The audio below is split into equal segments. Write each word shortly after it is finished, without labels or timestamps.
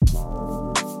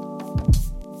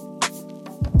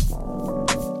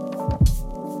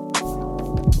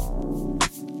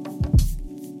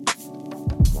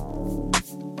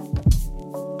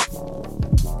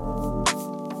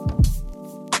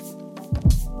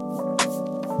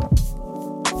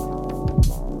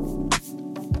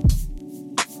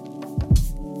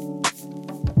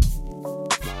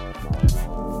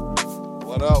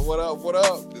up? What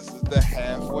up? This is the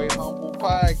Halfway Humble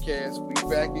Podcast. We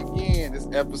back again. This is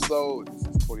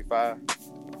 25.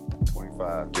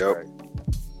 25. Yep.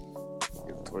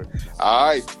 Right. All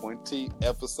right,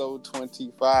 episode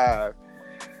 25.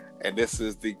 And this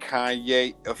is the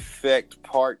Kanye Effect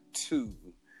Part 2.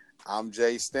 I'm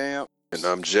Jay Stamp. And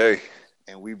I'm Jay.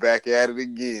 And we back at it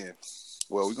again.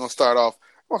 Well, we're going to start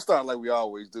like we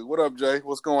always do. What up, Jay?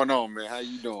 What's going on, man? How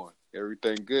you doing?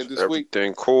 Everything good this week?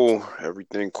 Everything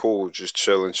cool. Just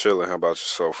chilling. How about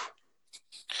yourself?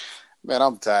 Man,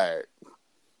 I'm tired.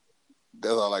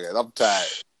 That's all I got. I'm tired.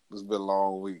 It's been a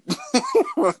long week.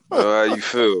 How you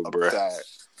feel, I'm bro?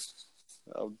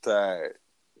 I'm tired.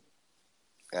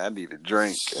 I need a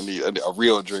drink. I need a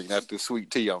real drink, not the sweet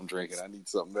tea I'm drinking. I need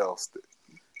something else,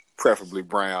 preferably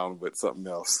brown, but something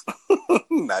else,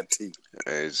 not tea.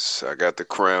 I got the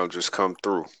crown just come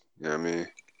through. You know what I mean?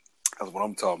 That's what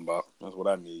I'm talking about. That's what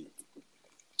I need.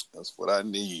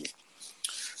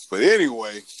 But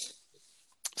anyway,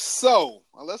 so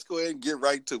let's go ahead and get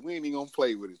right to it. We ain't even gonna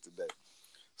play with it today.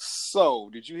 So,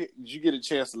 did you get a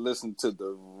chance to listen to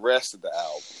the rest of the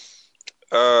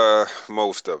album?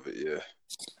 Most of it, yeah.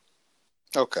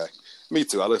 Okay, me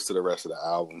too. I listened to the rest of the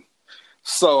album.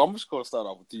 So I'm just going to start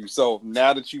off with you. So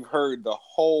now that you've heard the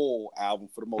whole album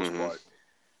for the most part,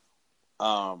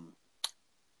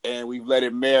 and we've let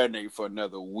it marinate for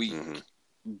another week,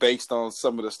 based on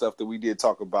some of the stuff that we did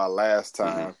talk about last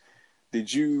time,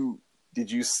 did you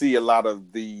see a lot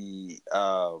of the?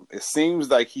 It seems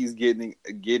like he's getting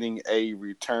a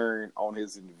return on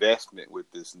his investment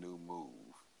with this new move.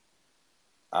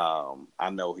 I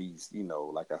know he's,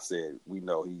 like I said, we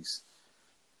know he's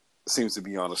seems to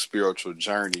be on a spiritual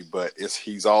journey, but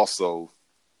he's also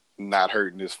not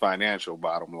hurting his financial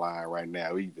bottom line right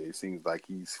now either. It seems like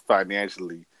he's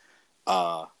financially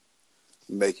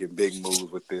making big moves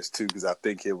with this too, because I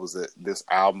think this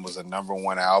album was a number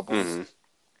one album,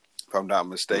 if I'm not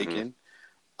mistaken.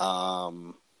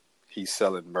 He's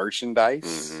selling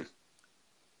merchandise,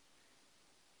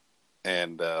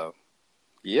 and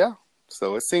yeah.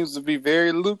 So it seems to be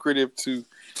very lucrative to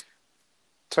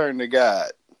turn to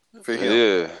God for him.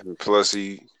 Yeah. Plus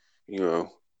he,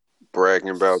 bragging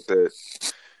about that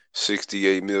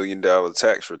 $68 million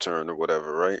tax return or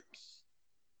whatever, right?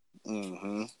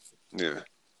 Yeah.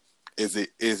 Is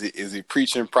he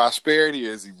preaching prosperity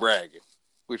or is he bragging?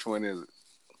 Which one is it?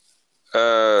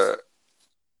 I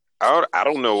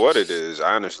don't know what it is,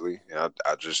 honestly. I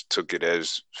just took it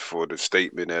as for the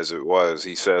statement as it was.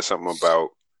 He said something about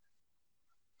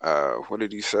what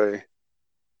did he say?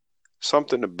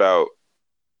 Something about,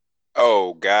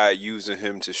 God using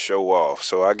him to show off.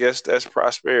 So I guess that's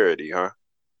prosperity, huh?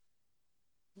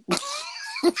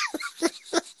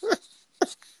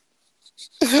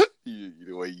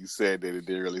 The way you said that, it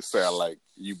didn't really sound like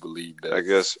you believe that. I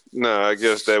guess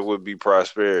that would be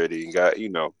prosperity. God,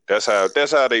 that's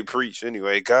how they preach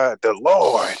anyway. God, the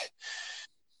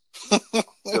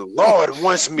Lord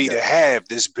wants me to have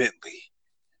this Bentley.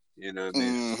 You know what I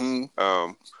mean?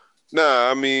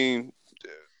 I mean,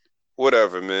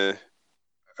 whatever, man.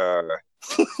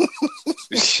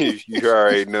 You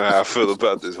already know how I feel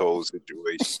about this whole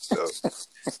situation. So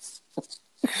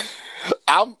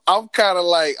I'm still kind of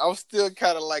like on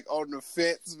the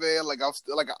fence, man. Like I'm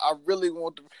still I really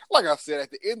want to. Like I said,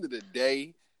 at the end of the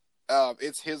day,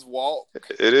 it's his walk.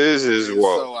 It is his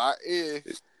walk. So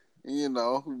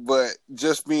but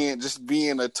just being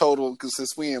a total, because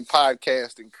since we in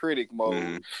podcasting critic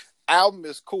mode, album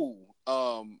is cool.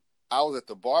 I was at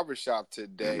the barbershop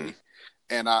today,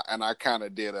 and I kind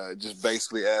of did just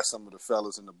basically asked some of the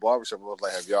fellas in the barbershop. I was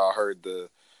like, "Have y'all heard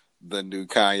the new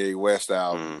Kanye West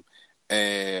album?"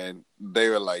 And they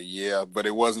were like, "Yeah," but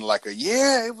it wasn't like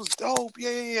it was dope.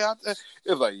 Yeah.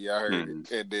 It was like, "Yeah, I heard it."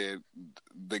 And then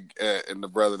the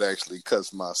brother that actually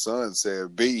cuts my son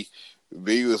said, B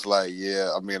was like,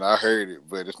 "Yeah, I mean, I heard it,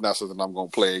 but it's not something I'm gonna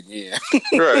play again."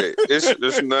 Right.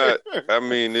 It's not. I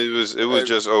mean, it was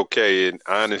just okay. And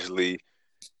honestly,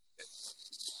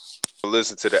 I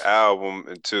listened to the album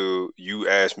until you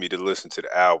asked me to listen to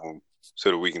the album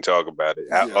so that we can talk about it.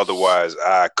 Yeah. Otherwise,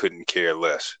 I couldn't care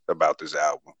less about this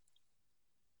album.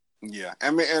 Yeah,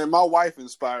 I mean, and my wife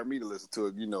inspired me to listen to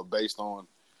it. Based on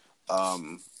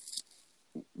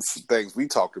things we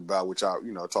talked about, which I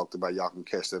talked about. Y'all can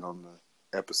catch that on the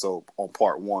episode on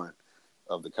part 1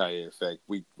 of the Kanye Effect.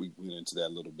 We went into that a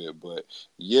little bit, but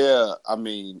yeah, I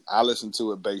mean, I listened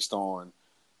to it based on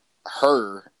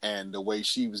her and the way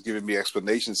she was giving me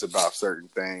explanations about certain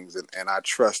things, and I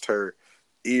trust her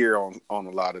ear on a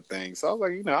lot of things. So I was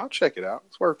like, I'll check it out.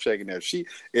 It's worth checking out.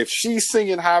 If she's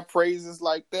singing high praises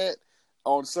like that,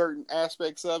 on certain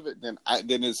aspects of it, then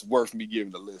it's worth me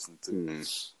giving a listen to.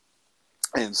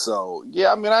 And so,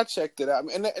 yeah, I mean, I checked it out,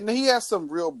 and he has some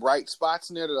real bright spots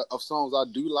in there of songs I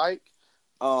do like.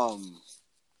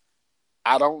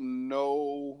 I don't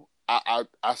know. I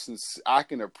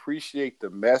can appreciate the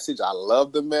message. I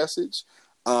love the message.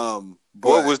 But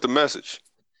what was the message?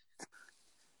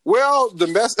 Well, the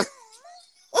message.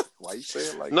 Why you say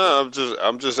it like that? No,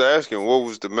 I'm just asking, what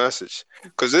was the message?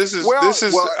 Because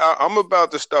I'm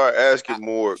about to start asking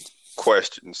more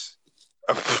questions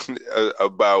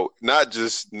about not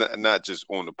just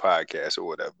on the podcast or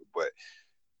whatever, but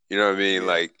you know what I mean. Yeah.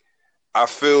 Like, I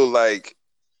feel like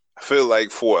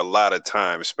for a lot of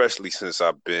time, especially since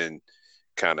I've been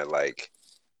kind of like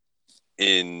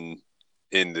in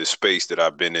the space that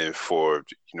I've been in for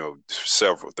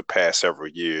the past several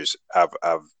years,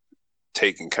 I've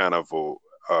taken kind of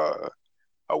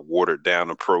a watered down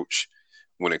approach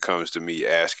when it comes to me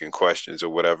asking questions or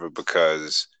whatever,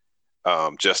 because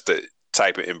just the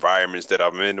type of environments that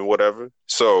I'm in or whatever.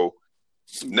 So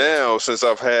now, since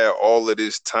I've had all of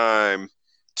this time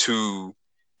to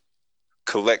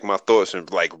collect my thoughts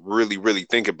and like really, really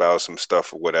think about some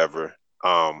stuff or whatever,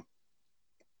 I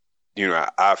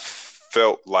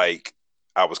felt like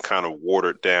I was kind of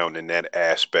watered down in that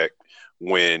aspect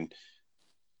when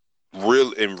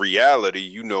in reality,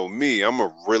 you know me, I'm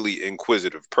a really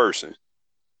inquisitive person.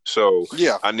 So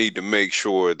yeah, I need to make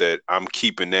sure that I'm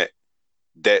keeping that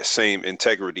same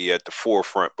integrity at the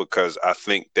forefront, because I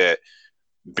think that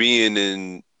being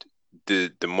in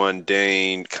the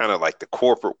mundane, kind of like the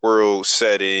corporate world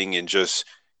setting, and just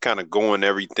kind of going at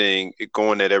everything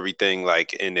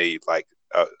like in a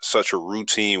such a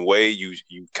routine way, you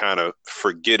kind of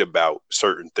forget about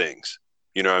certain things.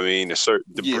 You know what I mean?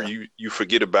 You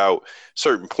forget about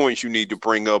certain points you need to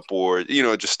bring up, or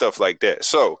just stuff like that.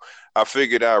 So I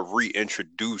figured I'd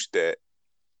reintroduce that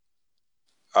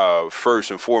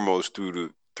first and foremost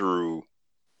through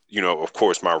of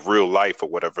course, my real life or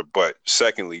whatever, but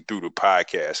secondly through the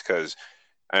podcast, because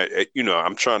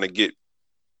I'm trying to get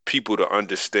people to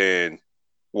understand,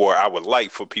 or I would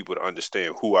like for people to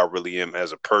understand who I really am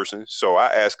as a person. So I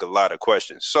ask a lot of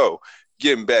questions. So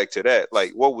getting back to that,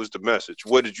 like, what was the message?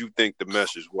 What did you think the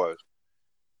message was?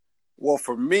 Well,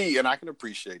 for me, and I can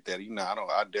appreciate that.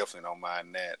 I definitely don't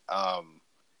mind that.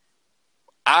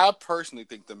 I personally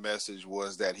think the message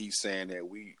was that he's saying that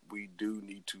we do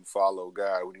need to follow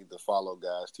God. We need to follow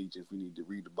God's teachings. We need to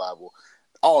read the Bible.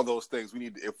 All those things. We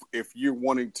need to, if you're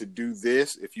wanting to do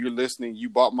this, if you're listening, you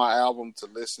bought my album to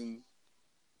listen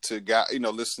to God,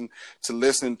 listen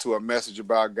to a message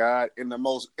about God in the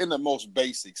most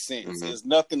basic sense. Mm-hmm. There's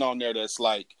nothing on there that's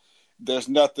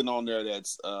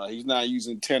he's not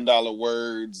using $10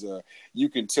 words. You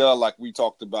can tell, like we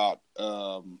talked about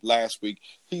last week,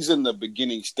 he's in the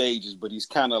beginning stages, but he's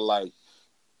kind of like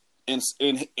in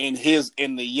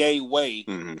the yay way.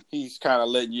 Mm-hmm. He's kind of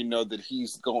letting you know that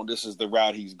he's going. This is the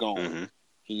route he's going. Mm-hmm.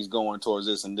 He's going towards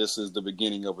this, and this is the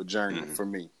beginning of a journey for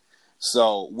me.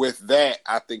 So with that,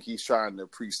 I think he's trying to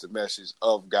preach the message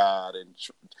of God, and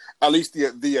at least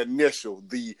the initial,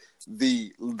 the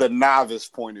novice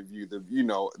point of view,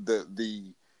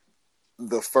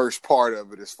 the first part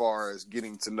of it, as far as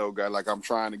getting to know God. Like, I'm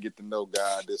trying to get to know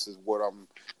God. This is where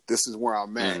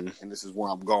I'm at, and this is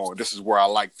where I'm going. This is where I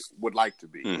would like to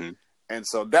be. Mm-hmm. And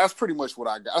so that's pretty much what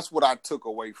I got. That's what I took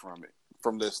away from it,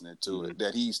 from listening to it.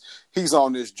 That he's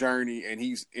on this journey, and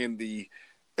he's in the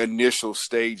initial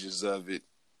stages of it,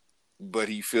 but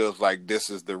he feels like this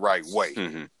is the right way.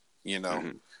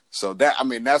 Mm-hmm. So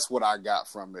that's what I got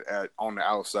from it on the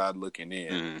outside looking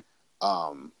in.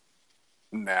 Mm-hmm.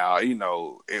 Now,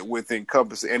 it with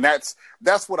encompassing, and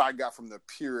that's what I got from the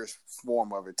purest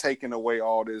form of it, taking away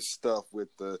all this stuff with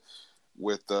the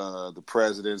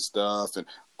president stuff and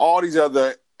all these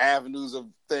other avenues of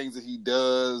things that he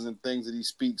does and things that he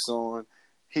speaks on.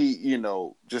 He,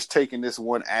 just taking this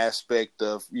one aspect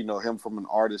of, him from an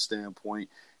artist standpoint,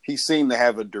 he seemed to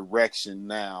have a direction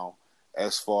now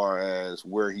as far as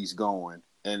where he's going.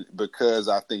 And because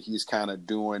I think he's kind of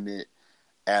doing it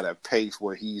at a pace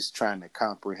where he's trying to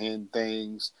comprehend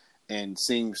things and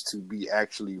seems to be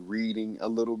actually reading a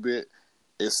little bit,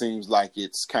 it seems like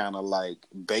it's kind of like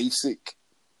basic.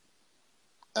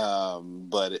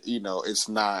 But, it's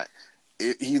not.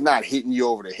 He's not hitting you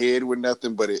over the head with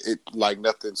nothing, but it like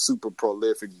nothing super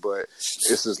prolific. But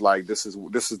it's just like this is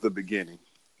the beginning.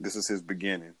 This is his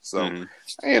beginning. So, in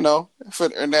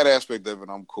that aspect of it,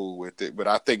 I'm cool with it. But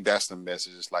I think that's the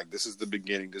message. It's like, this is the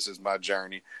beginning. This is my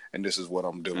journey, and this is what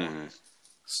I'm doing. Mm-hmm.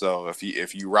 So if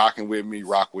you rocking with me,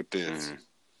 rock with this.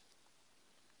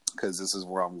 because this is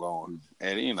where I'm going.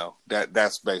 And you know,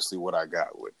 that's basically what I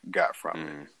got from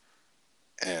it.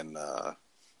 And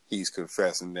he's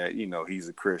confessing that, you know, he's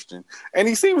a Christian. And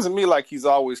he seems to me like he's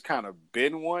always kind of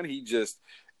been one. He's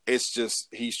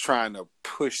trying to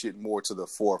push it more to the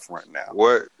forefront now.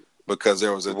 Because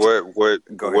there was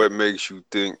what makes you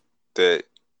think that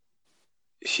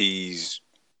he's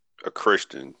a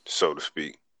Christian, so to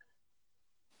speak?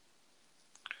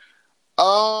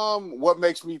 What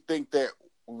makes me think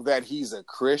that he's a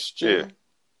Christian? Yeah.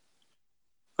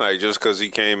 Like just because he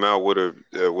came out with an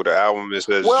album that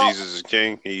says Jesus is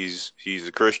King, he's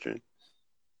a Christian.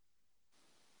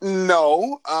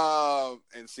 No,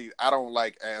 and see, I don't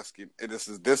like asking. And this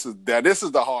is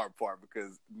the hard part,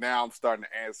 because now I'm starting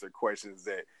to answer questions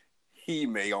that he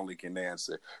may only can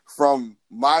answer. From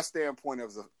my standpoint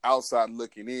as an outside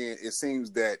looking in, it seems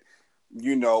that,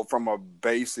 you know, from a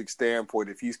basic standpoint,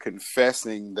 if he's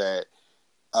confessing that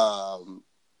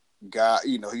God,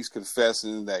 you know, he's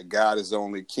confessing that God is the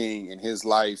only king in his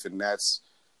life, and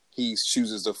he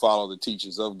chooses to follow the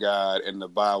teachings of God and the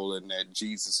Bible, and that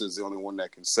Jesus is the only one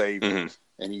that can save him,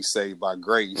 and he's saved by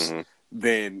grace.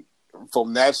 Then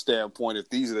from that standpoint, if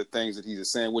these are the things that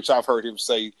he's saying, which I've heard him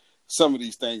say some of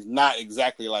these things, not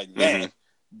exactly like that,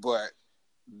 but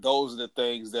those are the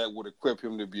things that would equip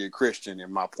him to be a Christian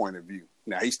in my point of view.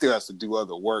 Now, he still has to do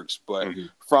other works, but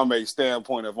from a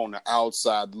standpoint of on the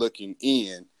outside looking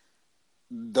in,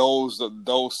 those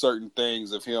certain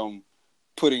things of him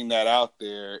putting that out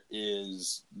there,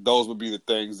 those would be the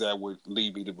things that would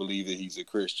lead me to believe that he's a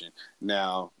Christian.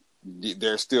 Now,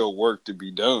 there's still work to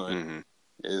be done.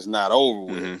 It's not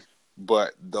over with.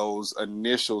 But those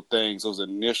initial things, those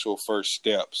initial first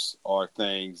steps are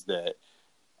things that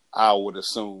I would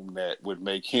assume that would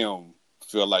make him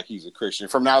feel like he's a Christian.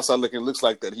 From the outside looking, it looks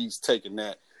like that he's taking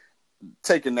that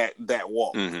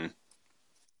walk.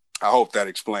 I hope that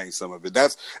explains some of it.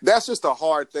 That's just a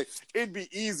hard thing. It'd be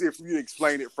easier for you to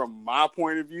explain it from my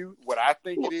point of view, what I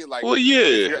think it is. Like, well,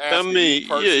 yeah. I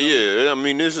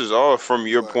mean, this is all from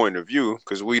your point of view,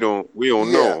 because we don't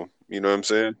know. You know what I'm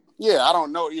saying? Yeah, I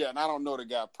don't know. Yeah, and I don't know the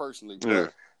guy personally,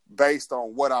 but based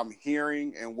on what I'm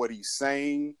hearing and what he's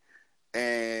saying,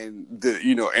 and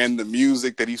the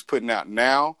music that he's putting out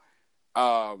now,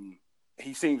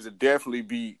 he seems to definitely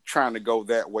be trying to go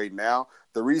that way now.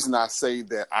 The reason I say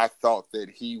that I thought that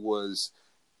he was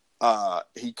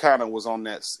kind of was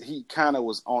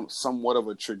on somewhat of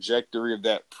a trajectory of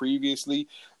that previously,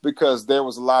 because there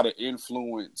was a lot of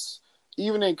influence.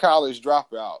 Even in College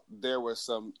Dropout, there was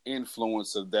some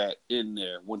influence of that in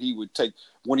there when he would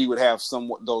have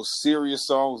somewhat those serious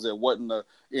songs that wasn't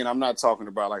and I'm not talking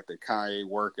about like the Kanye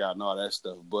Workout and all that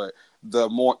stuff, but the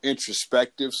more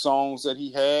introspective songs that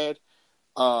he had,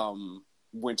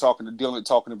 when talking to Dylan,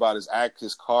 talking about his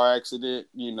car accident,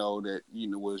 that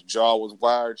his jaw was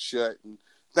wired shut and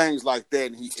things like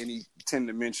that, and he tended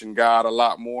to mention God a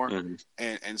lot more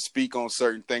and speak on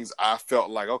certain things. I felt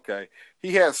like, okay,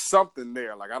 he has something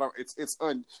there. Like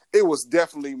it was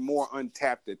definitely more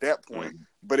untapped at that point,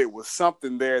 but it was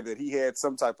something there that he had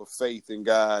some type of faith in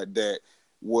God that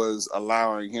was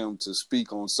allowing him to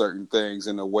speak on certain things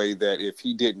in a way that if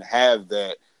he didn't have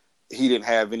that, he didn't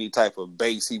have any type of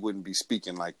base, he wouldn't be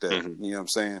speaking like that. You know what I'm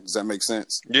saying? Does that make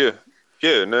sense? Yeah.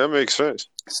 Yeah, no, that makes sense.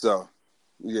 So,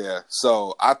 yeah.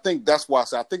 So I think that's why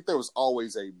I think there was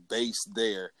always a base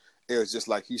there. It was just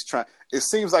like it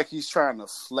seems like he's trying to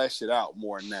flesh it out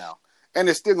more now. And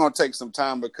it's still going to take some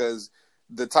time, because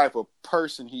the type of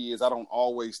person he is, I don't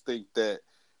always think that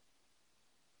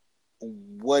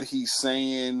what he's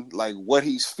saying, like what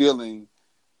he's feeling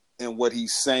and what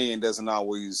he's saying doesn't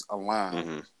always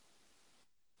align.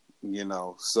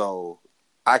 So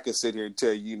I could sit here and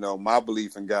tell you, my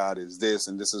belief in God is this,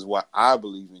 and this is why I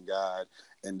believe in God,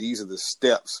 and these are the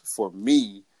steps for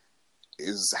me,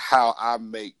 is how I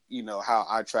make, how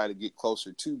I try to get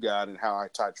closer to God and how I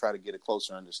try to get a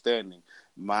closer understanding.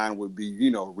 Mine would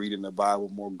be, reading the Bible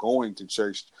more, going to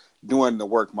church, doing the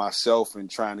work myself and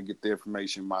trying to get the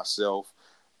information myself,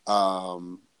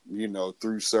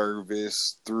 through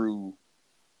service, through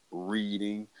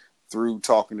reading, through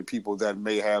talking to people that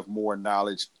may have more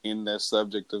knowledge in that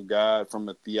subject of God from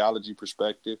a theology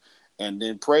perspective, and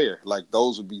then prayer. Like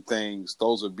those would be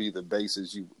the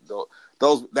basis.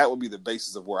 That would be the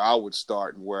basis of where I would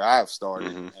start and where I've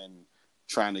started and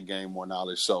trying to gain more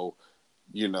knowledge. So,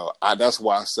 that's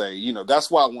why I say,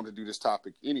 that's why I want to do this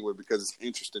topic anyway, because it's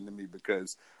interesting to me,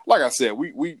 because like I said,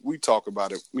 we talk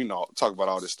about it, talk about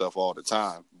all this stuff all the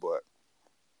time, but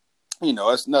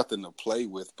it's nothing to play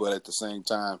with, but at the same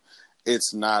time,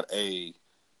 it's not a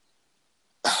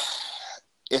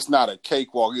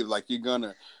cakewalk either. Like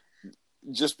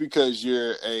just because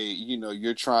you're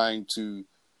trying to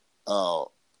uh,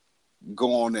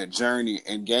 go on that journey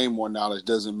and gain more knowledge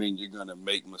doesn't mean you're going to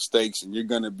make mistakes, and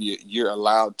you're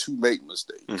allowed to make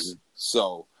mistakes. Mm-hmm.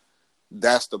 So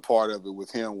that's the part of it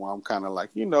with him where I'm kind of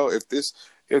like, if this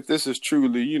is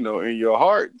truly, in your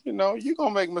heart, you're going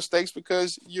to make mistakes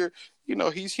because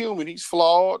he's human, he's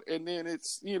flawed. And then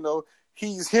it's,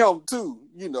 he's him too,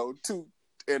 too.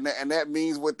 And that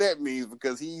means what that means,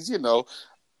 because he's,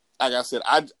 like I said,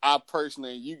 I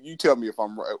personally, you tell me if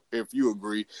I'm right, if you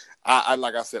agree. I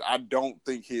like I said, I don't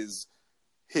think his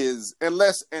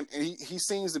unless and he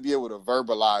seems to be able to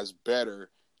verbalize better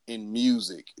in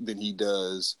music than he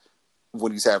does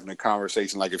when he's having a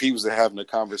conversation. Like if he was having a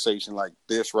conversation like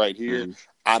this right here, mm-hmm.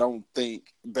 I don't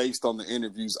think, based on the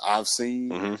interviews I've seen,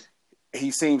 Mm-hmm.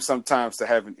 he seems sometimes to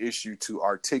have an issue to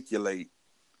articulate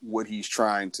what he's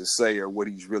trying to say or what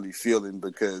he's really feeling,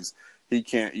 because he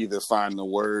can't either find the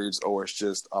words, or it's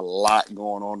just a lot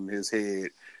going on in his head.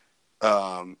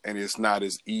 And it's not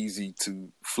as easy to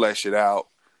flesh it out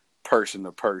person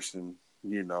to person,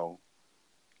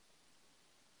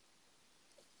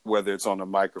 whether it's on the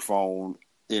microphone,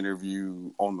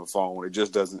 interview, on the phone. It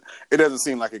doesn't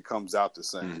seem like it comes out the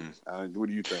same. Mm-hmm. What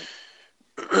do you think?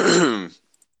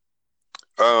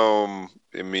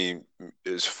 I mean,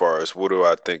 as far as what do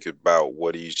I think about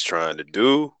what he's trying to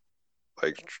do?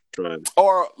 Like trying,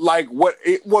 or like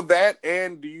that,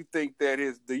 and do you think that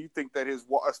his,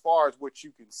 as far as what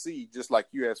you can see, just like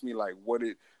you asked me, like what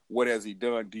has he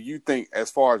done? Do you think, as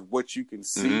far as what you can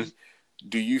see, mm-hmm.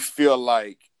 do you feel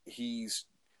like he's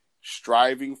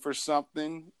striving for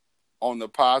something on the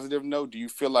positive note? Do you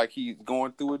feel like he's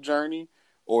going through a journey,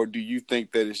 or do you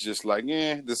think that it's just like,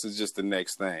 this is just the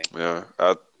next thing? Yeah,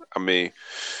 I mean,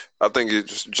 I think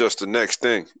it's just the next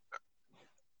thing.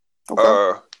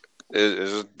 Okay.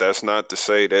 That's not to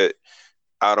say that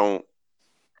I don't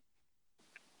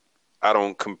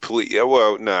completely.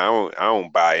 Well, no, I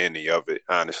don't buy any of it,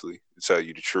 honestly, to tell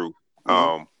you the truth.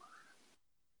 Mm-hmm.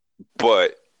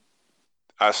 But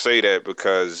I say that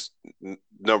because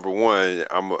number one,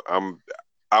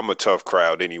 I'm a tough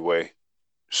crowd anyway,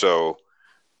 so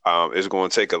it's going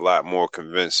to take a lot more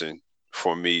convincing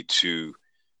for me to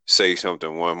say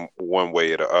something one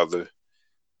way or the other.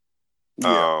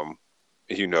 Yeah.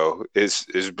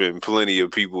 It's been plenty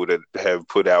of people that have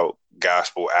put out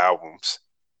gospel albums.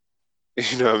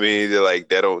 You know what I mean? They're like,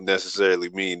 that don't necessarily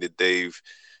mean that they've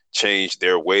changed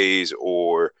their ways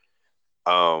or,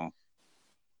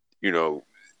 you know,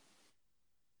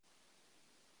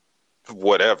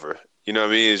 whatever. You know what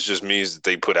I mean? It just means that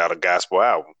they put out a gospel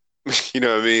album. You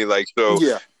know what I mean? Like, so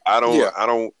Yeah. I Yeah.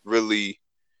 don't really.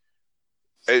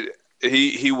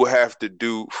 He will have to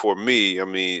do for me. I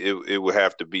mean, it would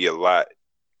have to be a lot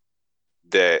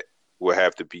that will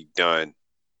have to be done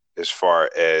as far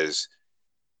as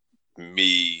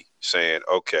me saying,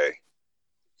 okay,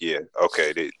 yeah,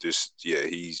 okay,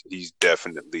 he's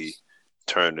definitely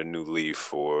turned a new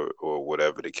leaf or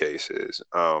whatever the case is.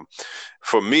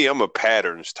 For me, I'm a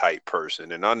patterns type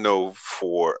person, and I know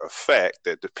for a fact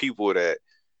that the people that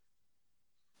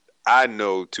I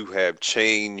know to have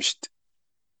changed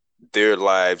their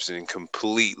lives and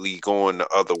completely going the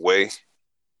other way,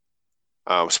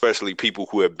 especially people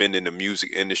who have been in the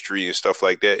music industry and stuff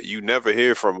like that, you never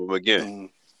hear from them again. Mm-hmm.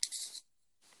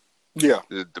 Yeah.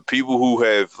 The people who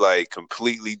have like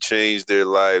completely changed their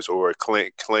lives or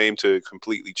claim to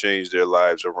completely change their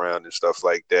lives around and stuff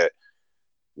like that.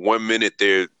 One minute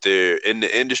they're in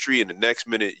the industry, and the next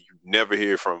minute you never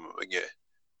hear from them again.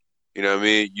 You know what I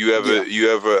mean? You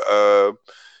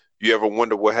ever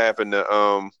wonder what happened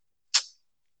to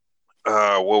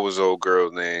what was the old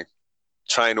girl's name?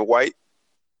 China White.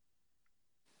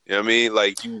 You know what I mean?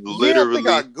 Like you Yeah, I think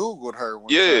I literally, Googled her one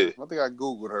yeah, time. I think I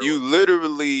Googled her you one time.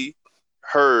 literally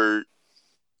heard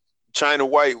China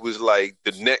White was like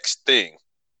the next thing.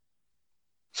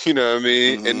 You know what I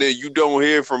mean? Mm-hmm. And then you don't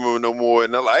hear from her no more.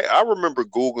 And I remember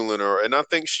Googling her, and I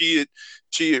think she had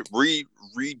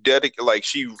rededicated, like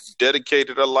she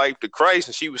dedicated her life to Christ,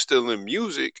 and she was still in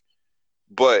music,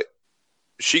 but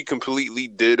she completely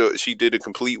did a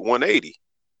complete 180.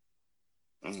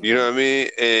 Mm-hmm. You know what I mean?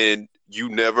 And you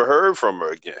never heard from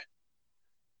her again.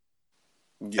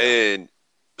 Yeah. And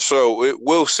so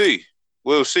we'll see.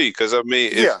 We'll see, because I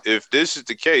mean, if this is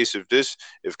the case, if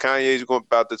Kanye's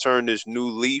about to turn this new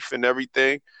leaf and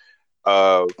everything,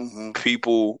 Mm-hmm.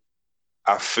 people,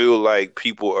 I feel like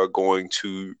people are going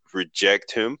to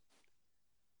reject him.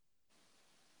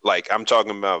 Like I'm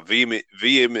talking about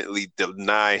vehemently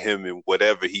deny him in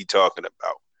whatever he talking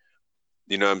about.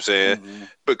 You know what I'm saying? Mm-hmm.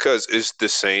 Because it's the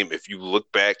same. If you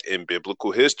look back in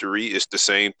biblical history, it's the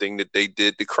same thing that they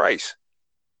did to Christ.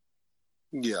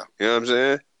 Yeah. You know what I'm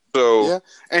saying? So Yeah,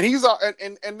 and he's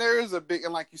and there is a big,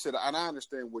 and like you said, and I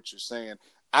understand what you're saying.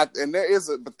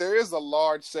 There is a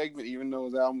large segment, even though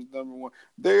his album's #1,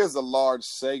 there is a large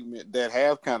segment that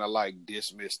have kind of like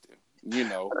dismissed him,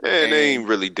 and they and ain't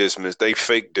really dismissed. They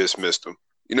fake dismissed them.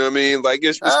 You know what I mean? Like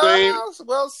it's the same.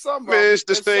 well, some of Man, them, it's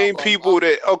the and some same of them, people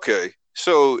that okay.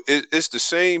 So it's the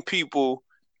same people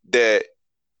that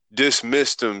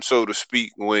dismissed him, so to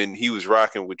speak, when he was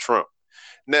rocking with Trump.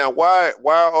 Now, why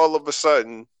all of a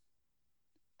sudden,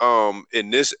 in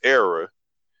this era,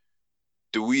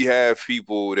 do we have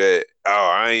people that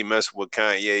I ain't messing with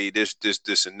Kanye,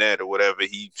 this and that or whatever.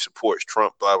 He supports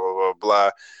Trump, blah blah blah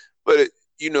blah. But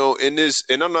in this,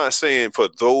 and I'm not saying for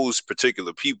those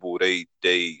particular people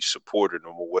they supported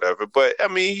him or whatever. But I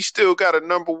mean, he still got a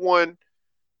 #1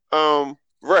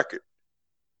 record.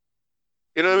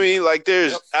 You know what I mean? Like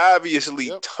there's yep, obviously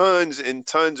yep, tons and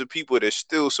tons of people that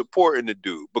still supporting the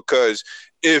dude because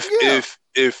if yeah, if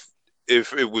if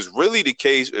if it was really the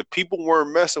case, if people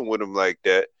weren't messing with him like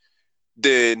that,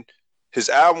 then his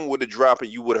album would have dropped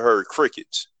and you would have heard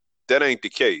crickets. That ain't the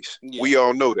case. yeah. We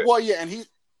all know that. Well, yeah,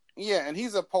 and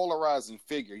he's a polarizing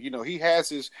figure.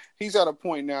 He's at a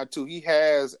point now too. He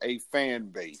has a fan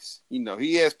base.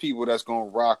 He has people that's gonna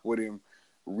rock with him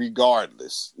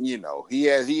regardless. He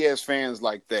has fans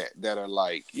like that are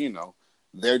like,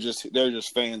 they're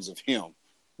just fans of him.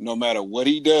 No matter what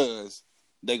he does,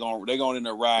 they gonna end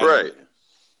up riding Right. with him.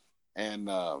 And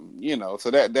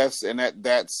so that's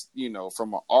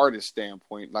from an artist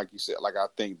standpoint, like you said, like I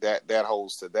think that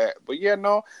holds to that. But yeah,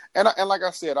 no, and like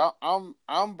I said,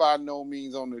 I'm by no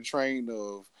means on the train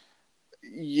of,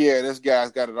 yeah, this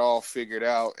guy's got it all figured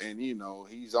out and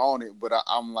he's on it. But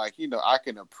I'm like, I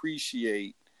can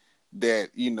appreciate that,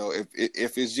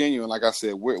 if it's genuine. Like I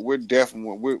said, we're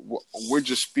definitely we're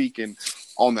just speaking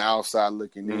on the outside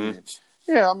looking Mm-hmm. in.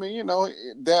 Yeah, I mean,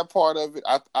 that part of it,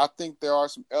 I think there are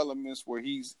some elements where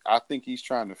I think he's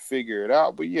trying to figure it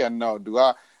out. But yeah, no, do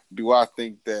I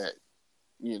think that,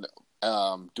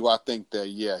 do I think that,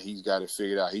 yeah, he's got it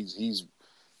figured out.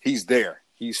 He's there.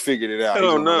 He's figured it out. He's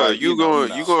Hell on the no, right, you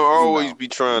gonna always no, be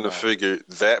trying to no. figure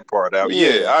that part out. Yeah,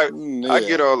 Yeah, I yeah.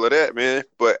 get all of that, man.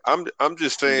 But I'm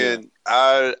just Yeah. saying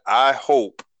I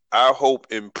hope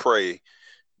and pray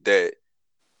that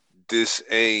this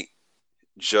ain't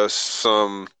just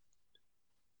some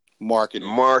Marketing.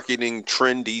 marketing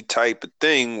trendy type of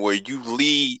thing where you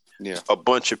lead Yeah. a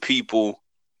bunch of people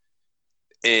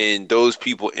and those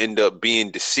people end up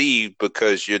being deceived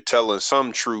because you're telling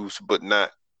some truths but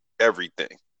not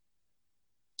everything.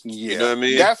 You know Yeah, what I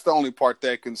mean? that's the only part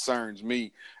that concerns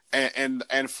me, and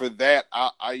for that, I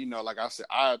like I said,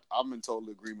 I'm in total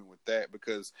agreement with that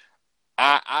because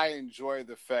I enjoy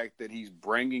the fact that he's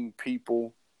bringing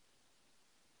people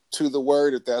to the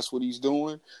word if that's what he's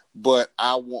doing, but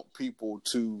I want people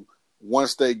to,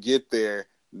 once they get there,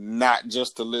 not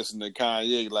just to listen to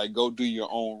Kanye, like go do your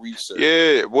own research.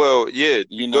 Yeah, well, yeah,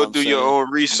 you You know go what I'm do your saying?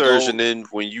 own research and Go, then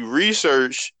when you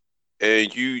research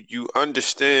and you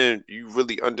understand, you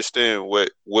really understand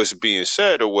what's being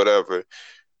said or whatever,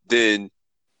 then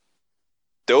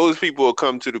those people will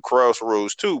come to the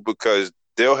crossroads too because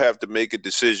they'll have to make a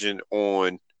decision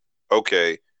on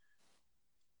okay,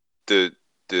 the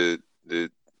the the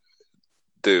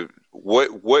the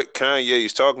what Kanye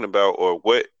is talking about or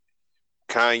what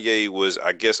Kanye was,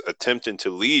 I guess, attempting to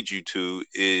lead you to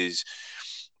is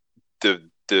the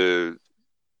the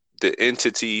the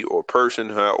entity or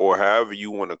person or however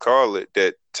you want to call it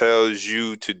that tells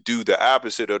you to do the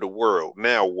opposite of the world.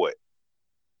 Now what?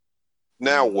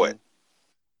 Now mm-hmm, what?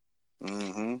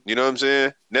 mm-hmm, You know what I'm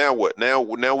saying? Now what? Now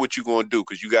what you gonna do?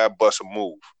 Because you got to bust a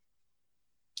move.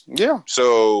 yeah,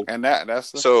 So and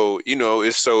that's the,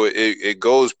 it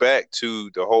goes back to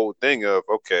the whole thing of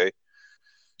okay,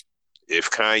 if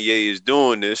Kanye is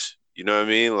doing this, you know what I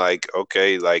mean? Like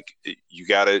okay, like you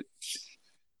gotta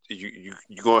you're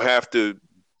gonna have to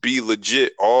be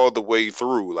legit all the way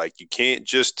through. Like you can't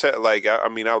just tell. Like I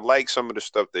mean, I like some of the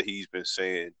stuff that he's been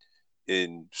saying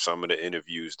in some of the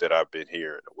interviews that I've been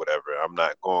hearing or whatever. I'm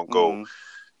not gonna go mm-hmm,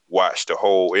 watch the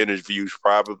whole interviews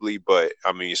probably, but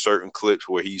I mean certain clips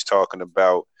where he's talking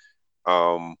about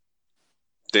um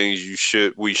things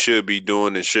we should be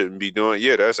doing and shouldn't be doing.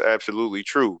 Yeah, that's absolutely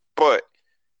true. But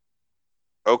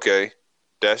okay,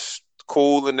 that's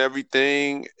cool and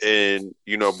everything, and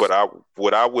but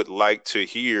what I would like to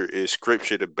hear is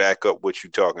scripture to back up what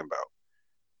you're talking about.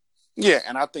 yeah,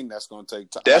 and I think that's going to take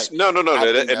time. That's Like no, no, no, I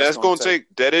think and that's that's going going to to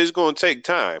take, take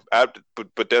time.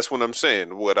 But that's what I'm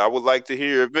saying. What I would like to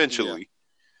hear yeah, eventually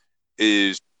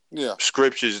is yeah,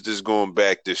 scriptures just going to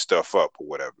back this stuff up or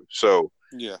whatever. So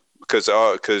Yeah.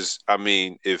 Because I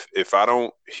mean, if I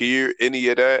don't hear any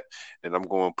of that, then I'm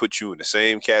going to put you in the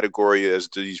same category as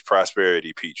these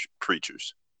prosperity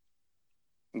preachers.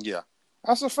 Yeah,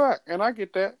 that's a fact, and I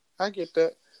get that. I get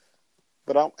that.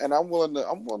 But I'm willing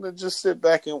to just sit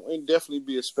back and definitely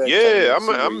be a spectator Yeah, and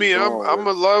see I where he's mean, going I'm with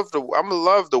a it.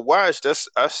 love to watch.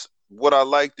 That's what I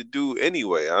like to do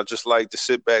anyway. I just like to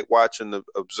sit back, watch, and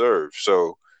observe.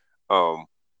 So, um,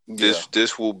 Yeah.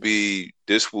 this will be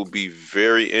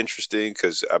very interesting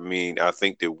because I mean, I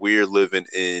think that we're living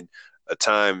in a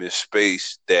time and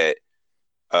space that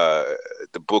uh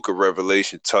the Book of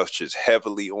Revelation touches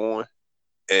heavily on,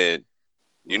 and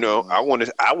you know, Hmm. I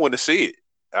want to see it.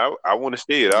 I want to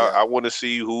see it. Yeah. I want to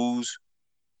see who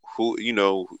you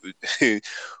know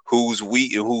who's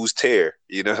wheat and who's tear.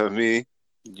 You know what I mean?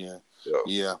 Yeah. So,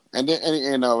 Yeah. And then and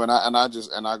you know, and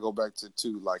I go back to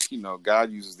too, like, you know,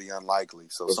 God uses the unlikely.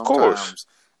 So of course, sometimes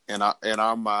in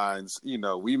our minds, you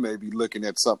know, we may be looking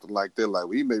at something like that, like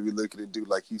we may be looking at dude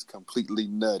like he's completely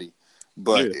nutty.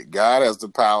 But yeah, God has the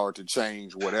power to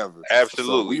change whatever. So we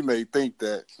absolutely. may think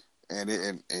that,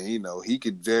 and you know, he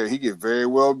could very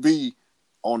well be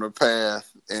on a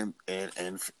path and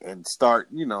start,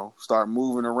 you know, start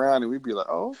moving around, and we'd be like,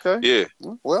 oh, okay, Yeah,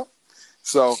 well,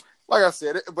 so like I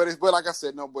said, but like I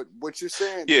said, no, but what you're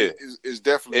saying yeah. is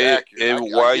definitely accurate. And I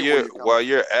get where you're coming while from.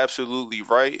 you're absolutely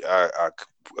right,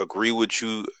 agree with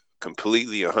you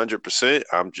completely 100%.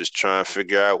 I'm just trying to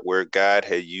figure out where God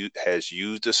has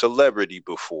used a celebrity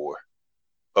before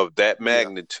of that Yeah.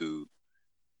 magnitude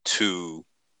to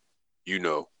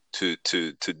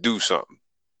to do something,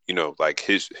 like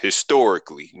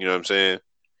historically, you know what I'm saying?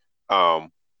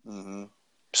 Um, Hmm.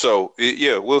 so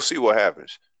yeah, we'll see what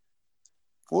happens.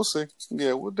 We'll see.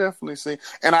 Yeah, we'll definitely see.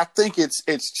 And I think it's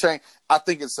changed. I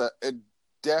think it's a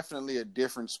definitely a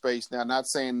different space now. Not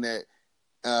saying that,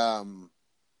 um,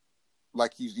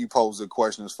 like you posed a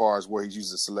question as far as where he's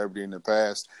used a celebrity in the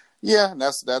past. Yeah,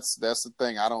 that's the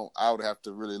thing. I would have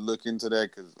to really look into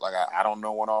that because like I don't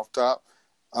know one off top.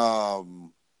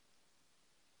 Um,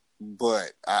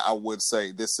 but I would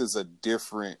say this is a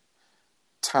different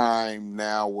time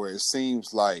now where it seems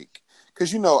like,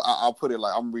 because you know, I'll put it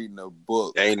like I'm reading a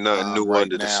book Ain't nothing new right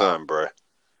under the now. sun, bruh.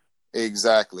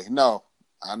 Exactly. No,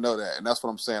 I know that, and that's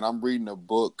what I'm saying. I'm reading a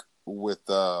book with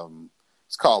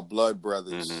it's called Blood Mm-hmm.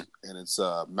 Brothers, and it's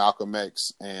Malcolm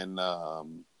X and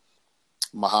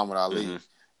Muhammad Mm-hmm. Ali,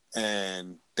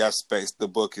 and that's based. The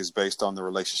book is based on the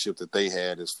relationship that they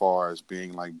had as far as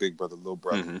being like big brother, little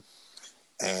brother,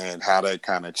 Mm-hmm. and how that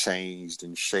kind of changed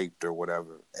and shaped or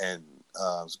whatever. And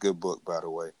it's a good book, by the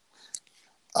way.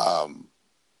 Um,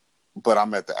 but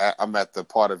I'm at the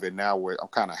part of it now where I'm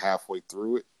kind of halfway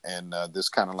through it, and this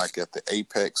kind of like at the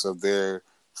apex of their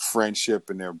friendship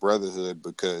and their brotherhood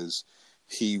because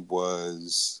he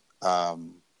was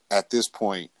at this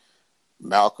point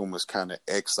Malcolm was kind of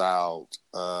exiled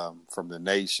from the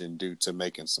nation due to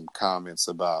making some comments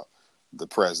about the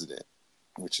president,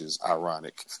 which is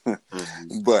ironic.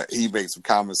 Mm-hmm. But he made some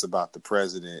comments about the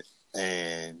president,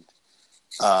 and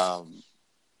um,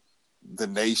 the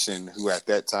nation, who at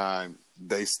that time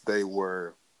they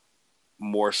were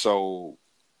more so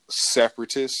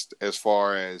separatist as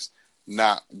far as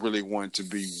not really wanting to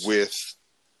be with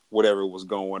whatever was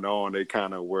going on. They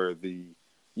kind of were the,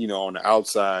 you know, on the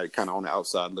outside, kind of on the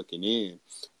outside looking in,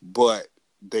 but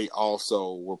they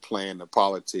also were playing the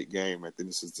politic game. I think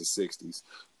this is the '60s,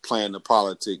 playing the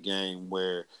politic game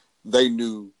where they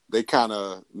kind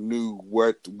of knew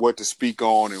what to speak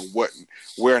on and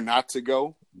where not to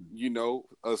go. You know,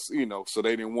 so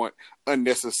they didn't want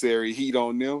unnecessary heat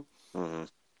on them.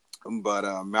 Mm-hmm.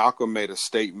 But Malcolm made a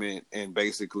statement and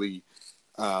basically,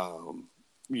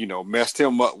 you know, messed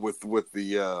him up with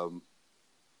the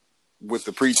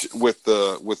preach with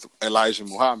Elijah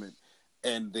Muhammad,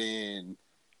 and then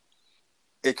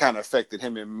it kind of affected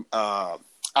him and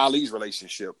Ali's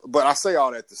relationship. But I say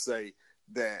all that to say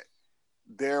that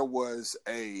there was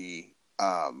a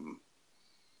um,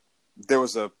 there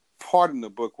was a part in the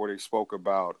book where they spoke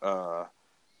about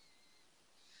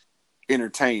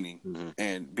entertaining Mm-hmm.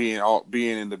 and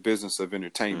being in the business of Mm-hmm.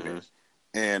 entertainment,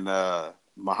 and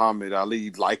Muhammad Ali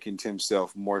likened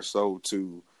himself more so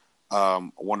to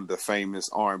one of the famous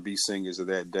R&B singers of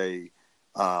that day,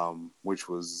 which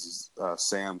was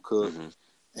Sam Cooke, Mm-hmm.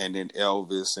 and then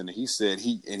Elvis. And he said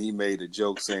he made a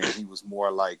joke saying he was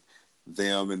more like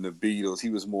them and the Beatles. He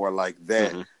was more like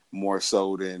that, Mm-hmm. more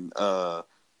so than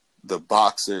the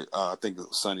boxer. I think it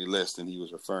was Sonny Liston he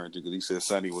was referring to, because he said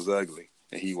Sonny was ugly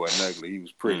and he wasn't ugly. He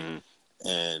was pretty. Mm-hmm.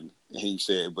 And he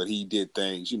said, but he did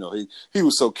things, he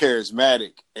was so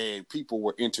charismatic and people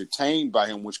were entertained by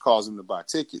him, which caused him to buy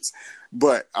tickets.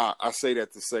 But I say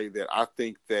that to say that I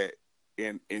think that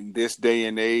in this day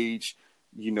and age,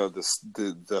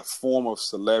 the form of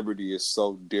celebrity is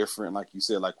so different, like you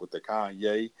said, like with the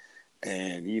Kanye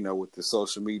and, with the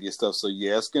social media stuff. So,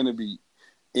 yeah, it's going to be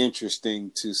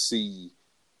interesting to see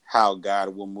how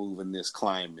God will move in this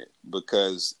climate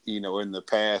because, in the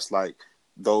past, like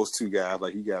those two guys,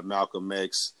 like you got Malcolm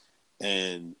X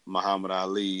and Muhammad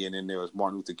Ali, and then there was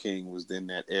Martin Luther King was in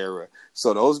that era.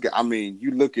 So those guys, I mean,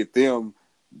 you look at them,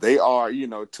 they are,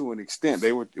 to an extent,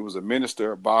 it was a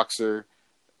minister, a boxer,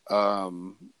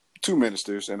 two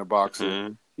ministers and a boxer.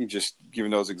 Mm-hmm. You just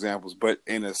giving those examples, but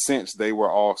in a sense, they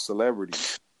were all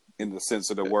celebrities in the sense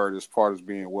of the word, as part as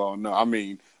being well known. I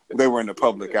mean, they were in the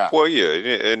public eye. Well, yeah,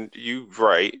 and you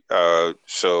right.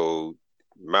 So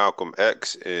Malcolm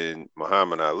X and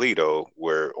Muhammad Ali though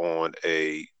were on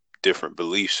a different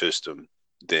belief system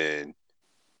than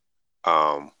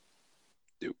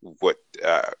what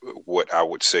I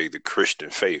would say the Christian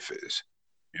faith is.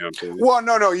 You know what I'm saying? Well,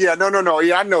 no, yeah,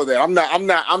 I know that.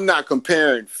 I'm not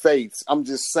comparing faiths. I'm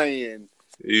just saying.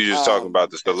 You're just talking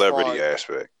about the celebrity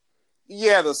aspect.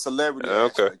 Yeah, the celebrity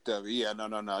aspect of it. Yeah,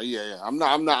 no, yeah. I'm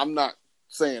not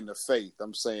saying the faith.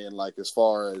 I'm saying like as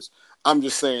far as I'm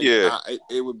just saying. Yeah,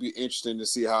 it would be interesting to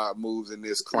see how it moves in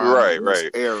this climate,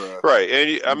 this era. Right,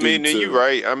 and I mean, and you're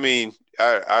right. I mean,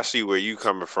 I see where you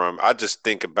coming from. I just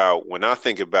think about when I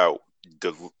think about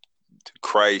the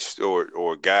Christ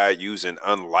or God using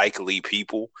unlikely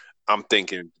people, I'm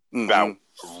thinking about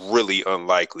really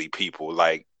unlikely people,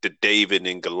 like the David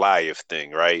and Goliath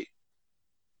thing, right?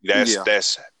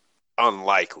 That's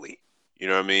unlikely. You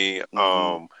know what I mean?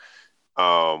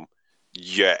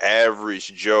 Your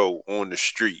average Joe on the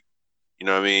street. You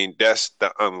know what I mean? That's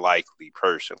the unlikely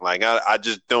person. Like I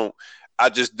just don't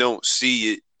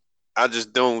see it. I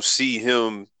just don't see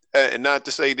him. And not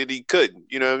to say that he couldn't,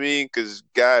 you know what I mean? Because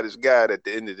God is God at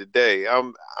the end of the day.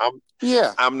 I'm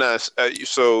not.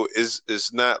 So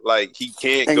it's not like he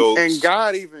can't go. And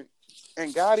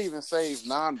God even saves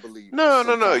non-believers. No.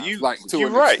 You're right.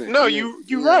 Extent. No,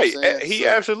 you're right. He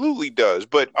absolutely does.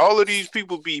 But all of these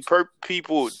people be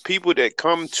people that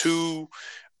come to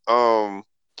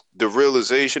the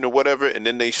realization or whatever, and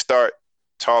then they start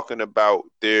talking about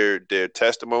their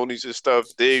testimonies and stuff.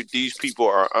 These people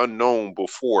are unknown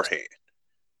beforehand.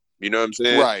 You know what I'm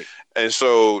saying? Right. And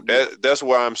so that's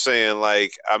why I'm saying,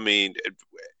 like, I mean,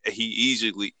 he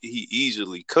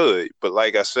easily could, but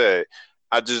like I said,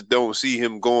 I just don't see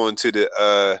him going to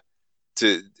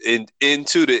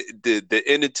into the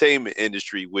entertainment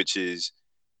industry, which is,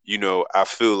 I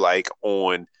feel like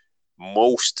on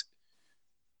most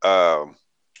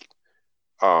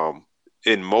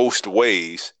in most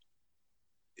ways,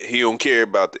 he don't care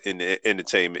about in the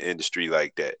entertainment industry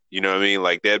like that. You know what I mean?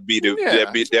 Like that would be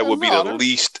the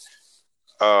least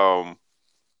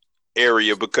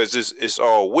area, because it's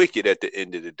all wicked at the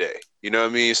end of the day. You know what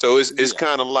I mean? So it's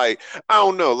kind of like, I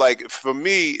don't know, like for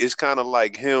me, it's kind of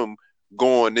like him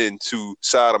going into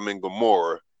Sodom and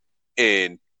Gomorrah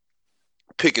and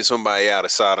picking somebody out of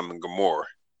Sodom and Gomorrah.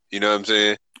 You know what I'm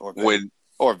saying?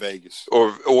 Or Vegas.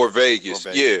 Or Vegas.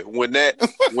 Yeah. When that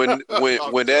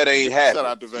ain't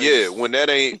happening. Yeah, when that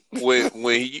ain't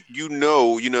when you know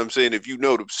what I'm saying, if you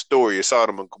know the story of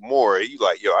Sodom and Gomorrah, you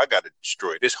like, yo, I gotta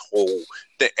destroy this whole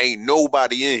thing. Ain't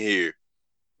nobody in here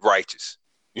righteous.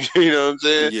 You know what I'm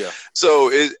saying? Yeah.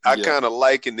 So I kind of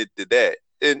liken it to that.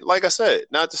 And like I said,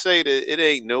 not to say that it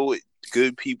ain't no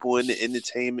good people in the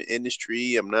entertainment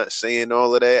industry. I'm not saying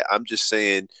all of that. I'm just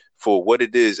saying for what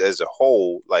it is as a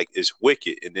whole, like it's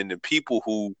wicked. And then the people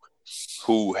who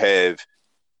have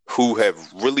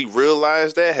really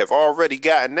realized that have already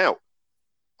gotten out.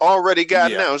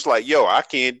 It's like, yo, I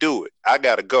can't do it. I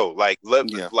gotta go. Like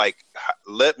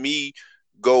let me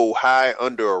go hide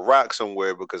under a rock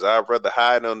somewhere, because I'd rather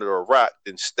hide under a rock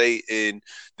than stay in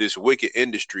this wicked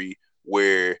industry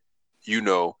where,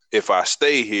 if I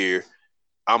stay here,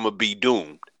 I'm gonna be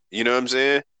doomed. You know what I'm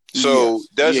saying? So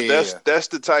that's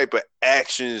the type of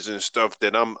actions and stuff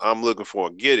that I'm looking for.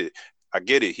 I get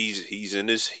it. He's in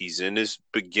his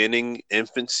beginning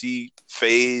infancy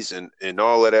phase and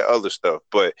all of that other stuff.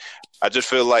 But I just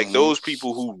feel like those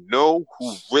people who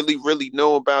really, really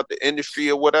know about the industry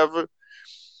or whatever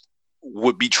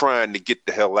would be trying to get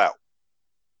the hell out.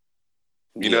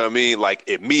 You know what I mean? Like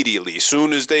immediately, as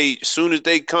soon as they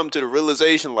come to the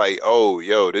realization, like, oh,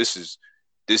 yo, this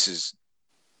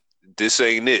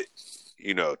ain't it.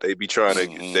 They be trying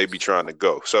to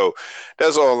go. So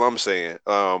that's all I'm saying.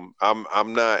 I'm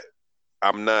not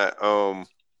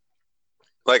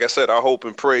like I said, I hope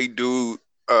and pray, dude,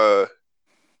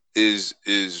 is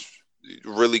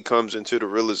really comes into the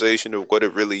realization of what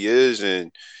it really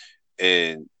is,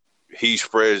 and he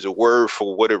spreads the word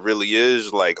for what it really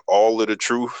is, like all of the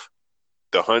truth,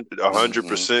 the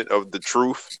 100% of the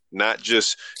truth, not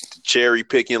just cherry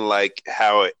picking like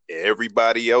how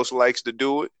everybody else likes to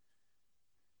do it.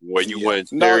 Where you want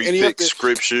to cherry pick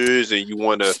scriptures and you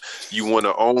want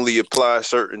to only apply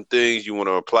certain things. You want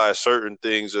to apply certain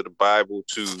things of the Bible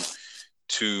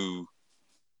to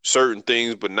certain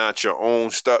things, but not your own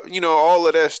stuff. All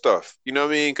of that stuff. You know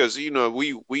what I mean? Because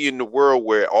we in the world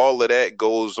where all of that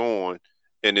goes on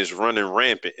and is running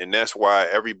rampant, and that's why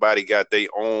everybody got their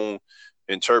own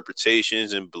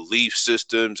interpretations and belief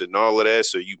systems and all of that.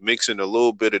 So you mixing a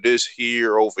little bit of this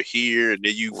here over here, and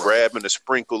then you grabbing a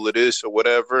sprinkle of this or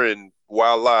whatever, and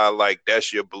voila, like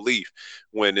that's your belief.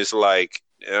 When it's like,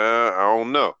 I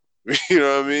don't know. You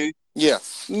know what I mean? Yeah,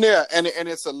 and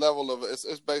it's a level of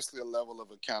it's basically a level of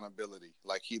accountability.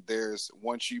 Like there's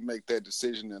once you make that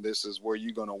decision and this is where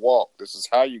you're gonna walk, this is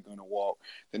how you're gonna walk,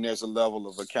 then there's a level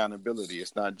of accountability.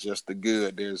 It's not just the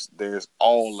good. There's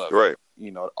all of it.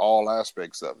 All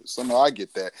aspects of it. So no, I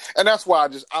get that, and that's why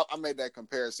I made that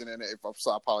comparison. And I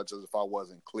apologize if I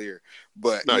wasn't clear,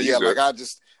 but no, yeah, like I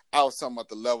was talking about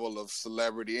the level of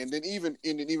celebrity, and then even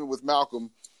with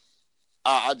Malcolm,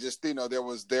 I just there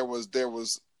was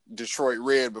Detroit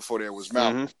Red before there was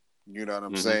Malcolm. You know what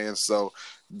I'm saying? So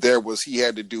he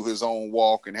had to do his own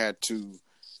walk and had to,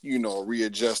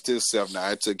 readjust himself.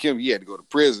 Now it took him, he had to go to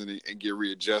prison and get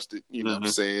readjusted. You know what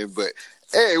I'm saying? But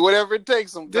hey, whatever it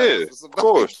takes sometimes for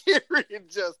somebody to get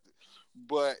readjusted.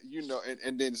 But,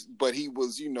 but he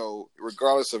was,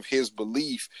 regardless of his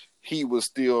belief, he was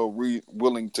still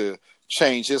willing to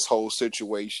change his whole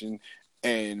situation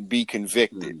and be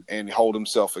convicted and hold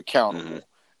himself accountable.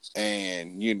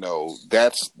 And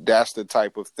that's the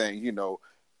type of thing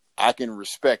I can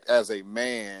respect as a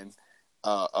man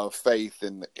of faith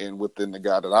and within the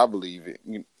God that I believe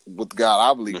in. With the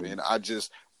God I believe in,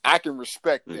 I can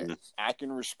respect that. I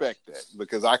can respect that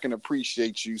because I can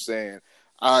appreciate you saying,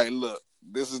 "All right, look,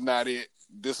 this is not it.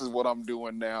 This is what I'm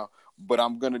doing now, but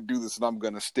I'm gonna do this and I'm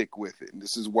gonna stick with it. And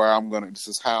this is how I'm gonna do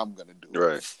it."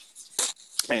 Right.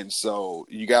 And so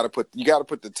you got to put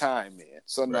the time in.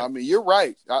 So no, I mean you're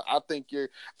right. I think we're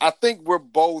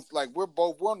both we're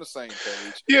on the same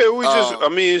page. Yeah,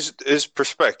 it's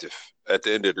perspective. At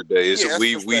the end of the day,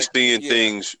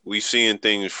 we seeing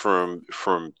things from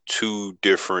two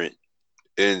different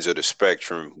ends of the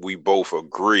spectrum. We both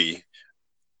agree.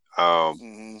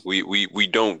 We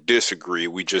don't disagree.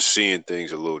 We just seeing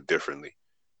things a little differently.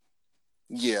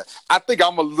 Yeah, I think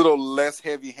I'm a little less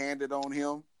heavy-handed on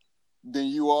him than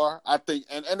you are. I think,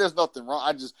 and there's nothing wrong.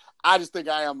 I just think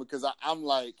I am because I'm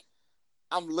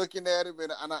looking at him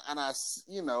and I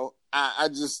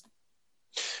just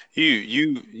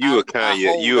you a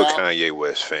Kanye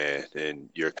West fan and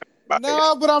you're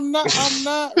no, but I'm not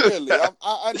really.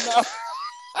 I'm not.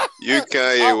 You're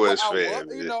Kanye West fan.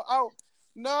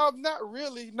 No, not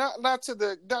really. Not to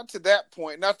that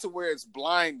point. Not to where it's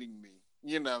blinding me.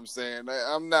 You know what I'm saying?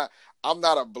 I'm not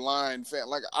a blind fan.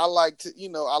 Like I liked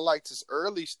his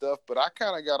early stuff, but I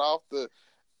kind of got off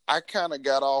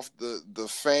the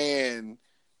fan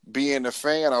being a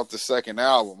fan off the second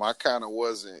album. I kind of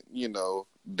wasn't,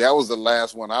 that was the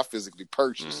last one I physically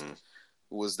purchased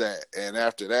was that. And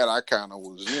after that, I kind of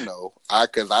was,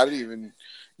 cause I didn't even,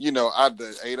 the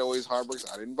 808s Heartbreaks,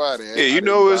 I didn't buy that. Yeah,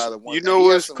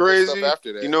 what's crazy?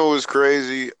 After that. What's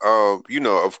crazy?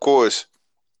 Of course,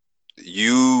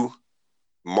 you,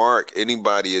 Mark,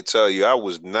 anybody will tell you I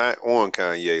was not on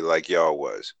Kanye like y'all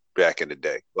was back in the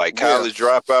day. Like College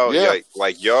Dropout,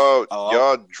 like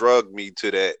y'all drugged me to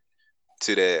that.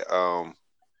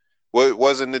 What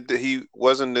wasn't it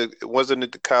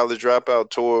the College Dropout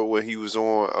tour when he was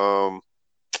on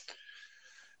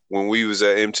when we was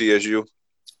at MTSU?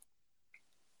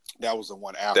 That was the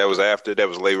one after. That was after. That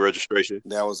was late registration.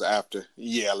 That was after.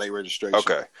 Yeah, late registration.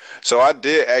 Okay, so I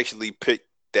did actually pick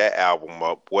that album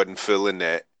up. Wasn't feeling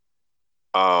that.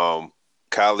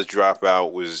 College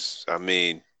Dropout was.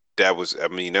 That was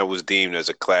deemed as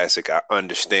a classic. I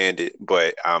understand it,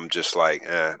 but I'm just like,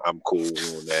 I'm cool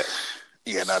on that.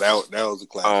 Yeah, no, that was a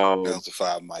classic. That was a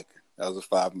 5 mic. That was a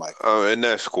 5 mic. And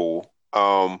that's cool.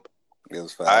 It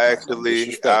was 5 I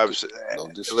actually,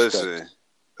 listen.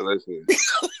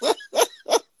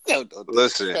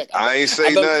 Listen, I ain't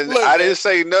say nothing. Look, I didn't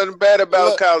say nothing bad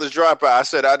about College Dropout. I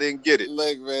said I didn't get it.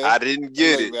 Look, man, I didn't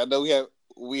get it. Man, I know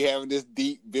we having this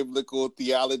deep biblical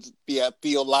theological It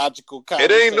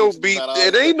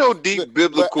conversation. ain't no deep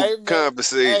biblical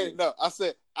conversation. Hey, no,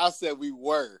 I said we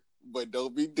were, but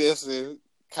don't be dissing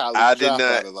College I did Dropout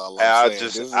not. is all I'm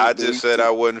saying. I just said I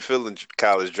wasn't feeling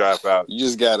College Dropout. You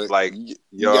just gotta like you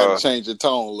gotta change your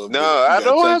tone a little no, bit. I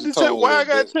don't have to tell why I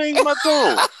gotta change my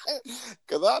tone.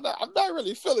 Because I'm not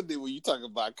really feeling it when you talk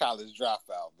about College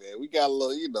Dropout, man. We got a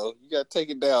little, you gotta take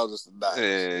it down just a notch.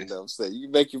 You know what I'm saying? You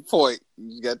make your point,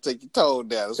 you gotta take your tone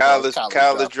down. College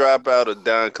dropout or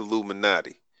Don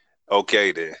Illuminati.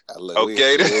 Okay then.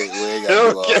 Okay then. We ain't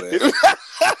gotta do all that.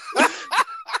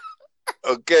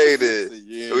 Okay then.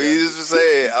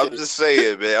 I'm just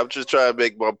saying, man. I'm just trying to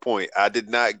make my point. I did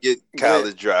not get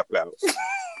College Dropout.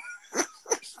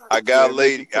 I got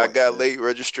late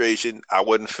registration. I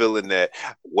wasn't feeling that.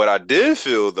 What I did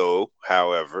feel though,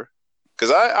 however,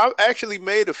 because I actually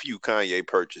made a few Kanye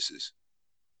purchases.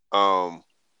 I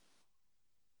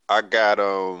got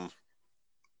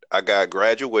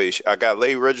Graduation. I got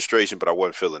late registration, but I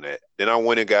wasn't feeling that. Then I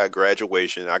went and got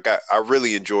Graduation. I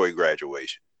really enjoyed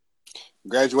Graduation.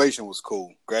 Graduation was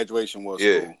cool. Graduation was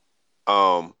cool.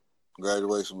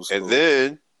 Graduation was cool. And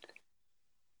then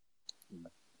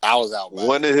I was out.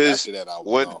 One of his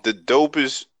the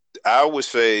dopest, I would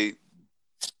say,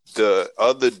 the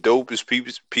other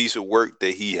dopest piece of work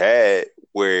that he had,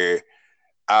 where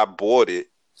I bought it,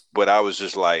 but I was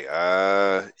just like,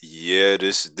 yeah,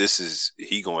 this is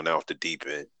he going off the deep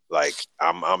end. Like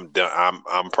I'm done.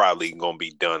 I'm probably gonna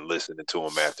be done listening to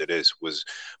him after this. Was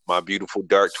My Beautiful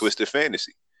Dark Twisted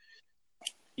Fantasy.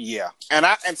 Yeah, and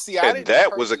I didn't.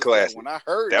 That was a classic. When I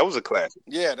heard that was a classic.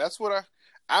 Yeah, that's what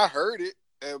I heard it,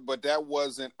 but that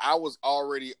wasn't. I was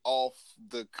already off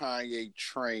the Kanye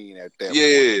train at that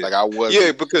point. Like I wasn't.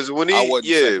 Yeah, because when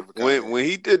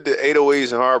he did the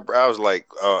 808s and Hard, I was like,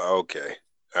 okay,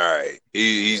 all right,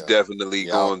 he's definitely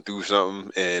going through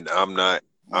something, and I'm not.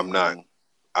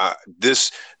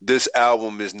 This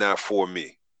album is not for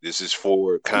me. This is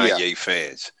for Kanye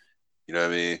fans. You know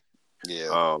what I mean?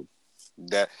 Yeah.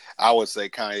 That I would say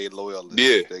Kanye loyalists.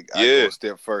 I go a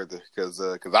step further because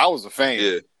I was a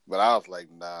fan, but I was like,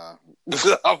 nah,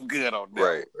 I'm good on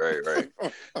that. Right.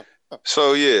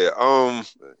 So I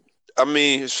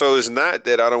mean, so it's not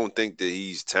that I don't think that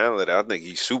he's talented. I think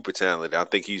he's super talented. I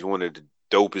think he's one of the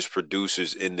dopest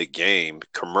producers in the game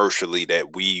commercially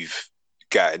that we've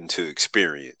gotten to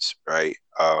experience, right?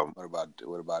 What about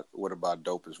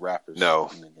dopest rappers? No.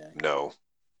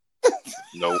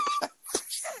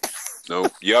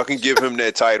 Nope. Y'all can give him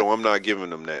that title. I'm not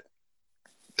giving him that.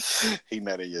 He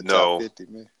not in your top 50,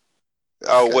 man.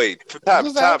 Oh wait,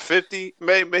 top 50?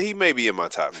 Maybe he may be in my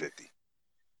top 50.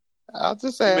 I'll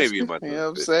just ask. Maybe in my top 50. You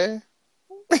know what I'm saying?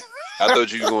 I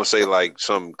thought you were gonna say like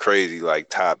something crazy like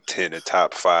top 10 or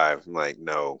top 5. I'm like,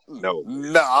 no.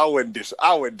 I wouldn't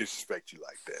disrespect you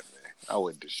like that, man. I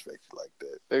wouldn't disrespect you like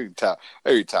that.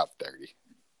 Maybe top 30.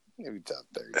 Maybe top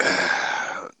 30.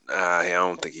 I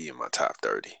don't think he's in my top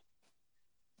 30.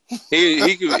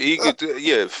 He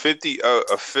could 50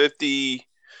 a 50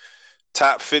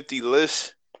 top 50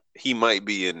 list. He might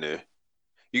be in there.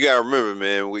 You gotta remember,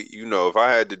 man. If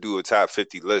I had to do a top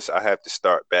 50 list, I have to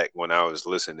start back when I was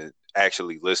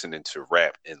actually listening to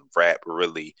rap, and rap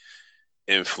really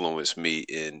influenced me.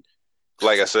 And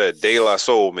like I said, De La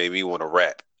Soul made me want to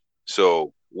rap.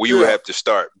 So we would have to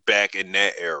start back in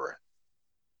that era.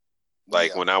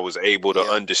 Like when I was able to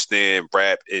understand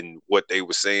rap and what they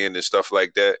were saying and stuff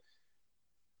like that.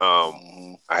 I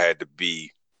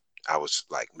was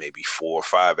like maybe 4 or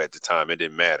 5 at the time. It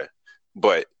didn't matter,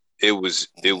 but it was,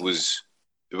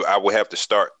 I would have to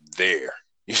start there.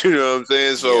 You know what I'm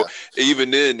saying? So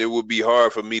even then it would be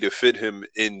hard for me to fit him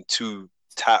into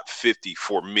top 50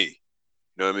 for me.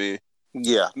 You know what I mean?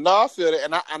 Yeah, no, I feel it,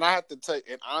 and I have to take,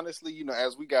 and honestly,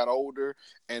 as we got older,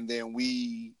 and then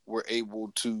we were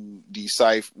able to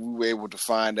decipher, we were able to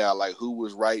find out like who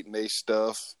was writing their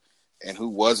stuff and who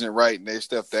wasn't writing their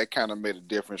stuff. That kind of made a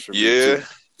difference for me too.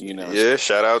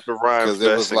 Shout out to Rhyme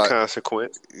Fest and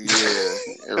Consequence.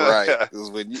 Yeah, right.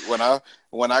 Because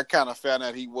when I kind of found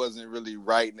out he wasn't really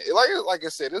writing it, like I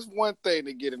said, it's one thing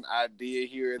to get an idea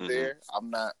here and there. I'm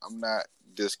not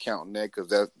discounting that because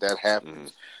that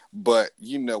happens. But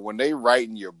when they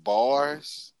writing your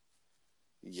bars,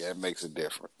 it makes a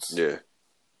difference. Yeah,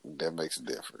 that makes a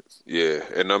difference. Yeah,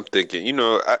 and I'm thinking,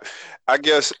 I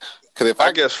guess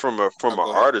from an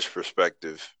artist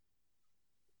perspective,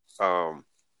 I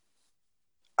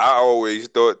always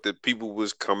thought that people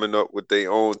was coming up with their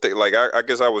own thing. Like I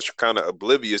guess I was kind of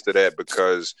oblivious to that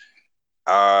because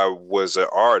I was an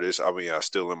artist. I mean, I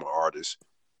still am an artist.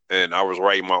 And I was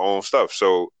writing my own stuff.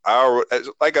 So,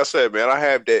 like I said, man, I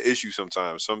have that issue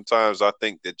sometimes. Sometimes I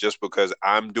think that just because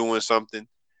I'm doing something,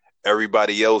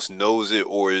 everybody else knows it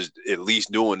or is at least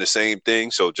doing the same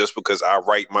thing. So just because I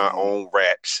write my own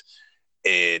raps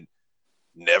and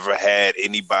never had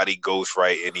anybody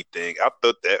ghostwrite anything. I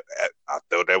thought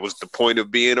that was the point of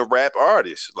being a rap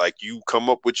artist. Like, you come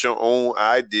up with your own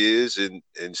ideas and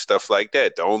stuff like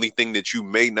that. The only thing that you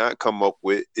may not come up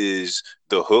with is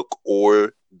the hook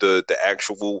or the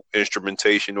actual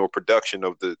instrumentation or production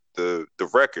of the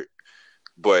record.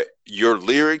 But your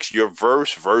lyrics, your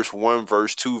verse 1,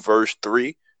 verse 2, verse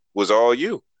 3 was all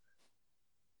you.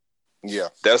 Yeah,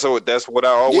 that's what I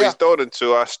always thought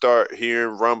until I start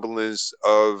hearing rumblings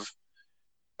of,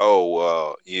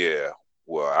 yeah,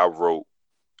 well, I wrote,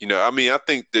 I mean, I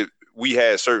think that we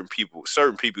had certain people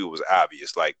was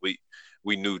obvious. Like, we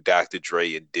knew Dr.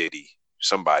 Dre and Diddy,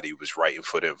 somebody was writing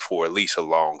for them for at least a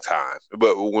long time.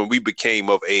 But when we became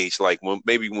of age, like when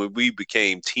we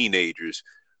became teenagers,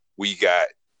 we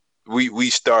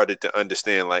started to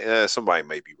understand, like, somebody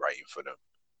may be writing for them.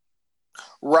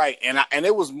 Right, and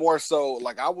it was more so,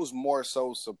 like, I was more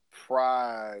so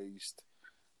surprised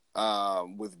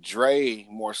with Dre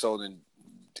more so than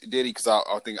Diddy, because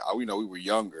I think, we were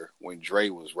younger when Dre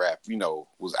was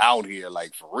was out here,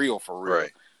 like, for real,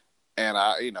 right. And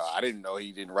I didn't know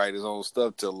he didn't write his own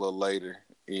stuff till a little later,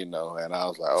 and I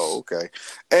was like, oh, okay.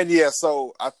 And yeah,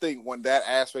 so I think when that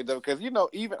aspect of it, because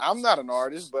even I'm not an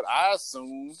artist, but I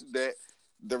assumed that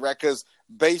the records,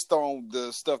 based on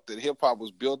the stuff that hip hop was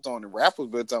built on and rap was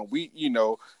built on,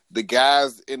 the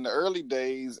guys in the early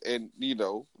days, and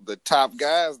the top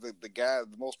guys, the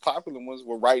most popular ones,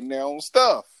 were writing their own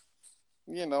stuff.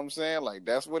 You know what I'm saying? Like,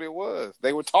 that's what it was.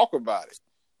 They would talk about it,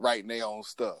 writing their own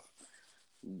stuff.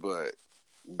 But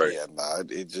right. yeah,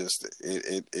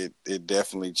 it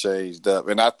definitely changed up,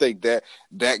 and I think that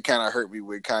kind of hurt me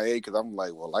with Kanye, because I'm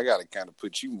like, well, I got to kind of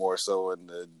put you more so in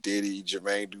the Diddy,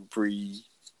 Jermaine Dupri,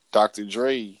 Dr.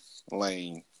 Dre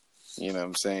lane. You know what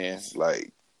I'm saying?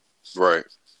 Like, right,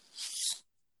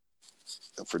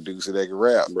 a producer that can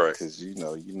rap, right? Because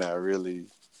you're not really,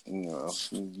 you're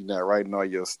not writing all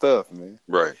your stuff, man.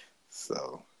 Right.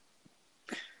 So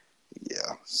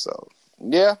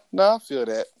yeah, no, I feel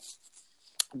that.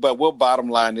 But we'll bottom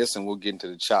line this, and we'll get into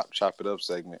the chop it up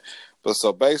segment. But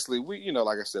so basically, we,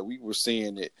 like I said, we were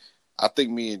seeing it. I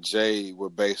think me and Jay were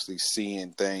basically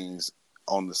seeing things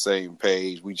on the same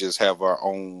page. We just have our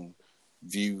own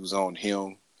views on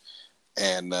him,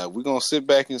 and we're gonna sit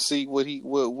back and see what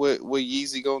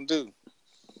Yeezy gonna do.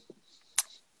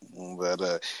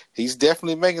 But he's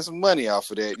definitely making some money off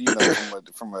of that.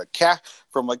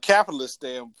 From a capitalist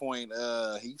standpoint,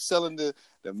 he's selling the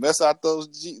mess out those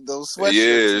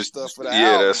sweatshirts and stuff for the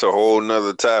album. That's a whole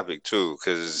nother topic too.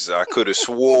 Because I could have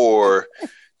swore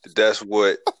that's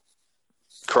what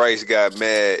Christ got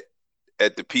mad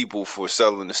at the people for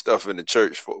selling the stuff in the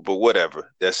church for. But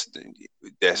whatever. That's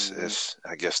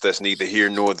I guess that's neither here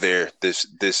nor there. This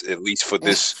at least for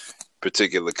this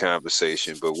particular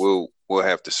conversation. But we'll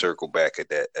have to circle back at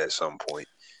that at some point.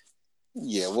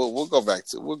 Yeah, we'll go back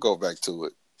to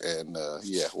it, and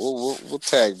we'll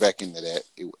tag back into that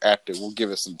after. We'll give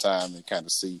it some time and kind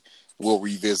of see. We'll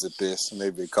revisit this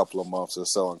maybe a couple of months or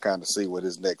so and kind of see what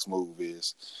his next move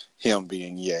is. Him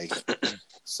being Ye.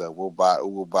 So we'll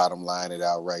bottom line it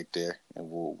out right there, and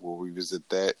we'll revisit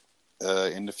that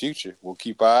in the future. We'll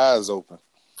keep our eyes open.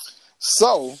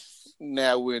 So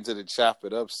now we're into the chop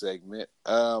it up segment.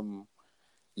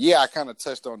 Yeah, I kind of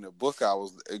touched on the book I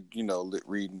was,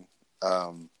 reading,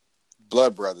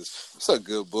 Blood Brothers. It's a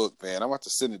good book, man. I'm about to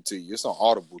send it to you. It's on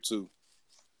Audible too.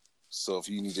 So if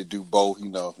you need to do both, you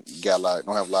don't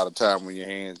have a lot of time on your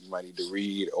hands. You might need to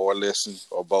read or listen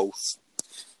or both.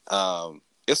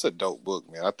 It's a dope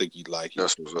book, man. I think you'd like it.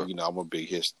 I'm a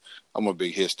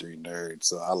big history nerd,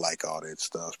 so I like all that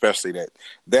stuff. Especially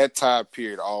that time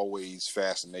period always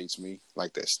fascinates me.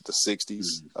 Like the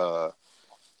 60s,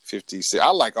 50s. I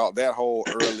like all that whole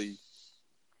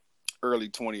early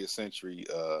 20th century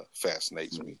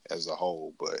fascinates me as a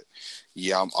whole. But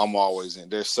yeah, I'm always in.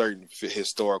 There's certain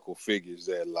historical figures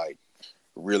that like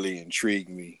really intrigue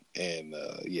me, and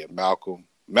Malcolm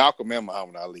and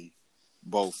Muhammad Ali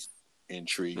both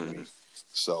intrigue me.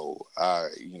 So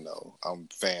I'm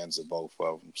fans of both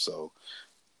of them. So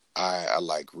I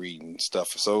like reading stuff.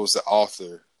 So it's the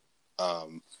author.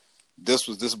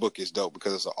 This book is dope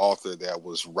because it's an author that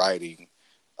was writing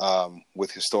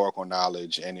with historical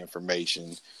knowledge and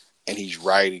information, and he's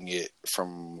writing it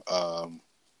from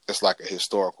it's like a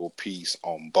historical piece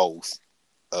on both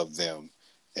of them,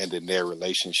 and then their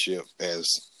relationship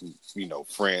as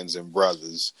friends and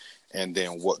brothers, and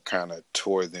then what kind of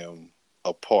tore them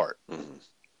apart.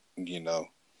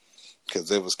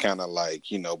 Because it was kind of like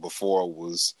before it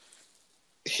was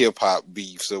hip hop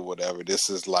beefs or whatever. This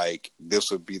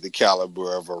would be the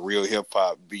caliber of a real hip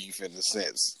hop beef in a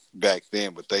sense back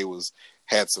then, but they was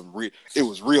had some it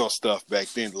was real stuff back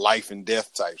then, life and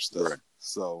death type stuff. Right.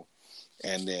 So,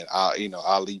 and then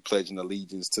Ali pledging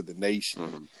allegiance to the nation.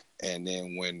 Mm-hmm. And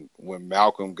then when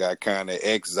Malcolm got kind of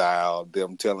exiled,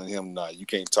 them telling him, "No, you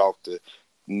can't talk to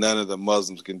none of the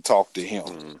Muslims can talk to him.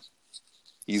 Mm-hmm.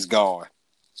 He's gone."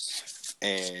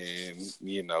 And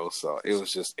so it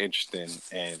was just interesting,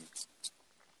 and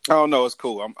I don't know, it's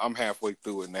cool. I'm halfway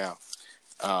through it now,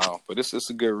 but it's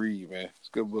a good read, man. It's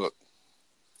a good book.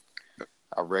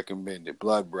 I recommend it.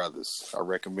 Blood Brothers. I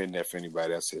recommend that for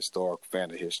anybody that's a historical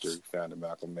fan of history, fan of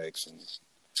Malcolm X and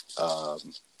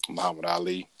Muhammad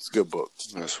Ali. It's a good book.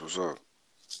 That's what's up.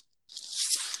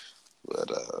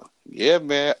 But yeah,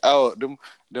 man. Oh, them.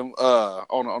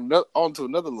 On to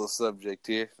another little subject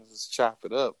here. Let's chop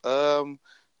it up.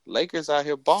 Lakers out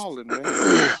here balling, man. You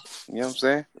know what I'm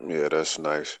saying? Yeah, that's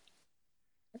nice.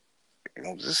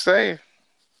 I'm just saying.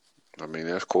 I mean,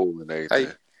 that's cool and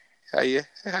everything.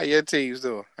 How your team's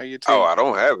doing? How your team? Oh, I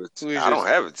don't have it. I don't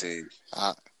have a team.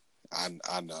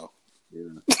 I know.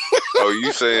 Yeah. Oh,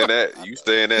 you saying that? You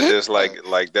saying that that's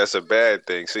like that's a bad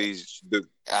thing? See, the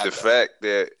fact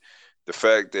that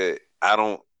I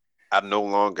no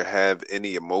longer have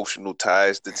any emotional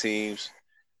ties to teams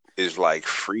is like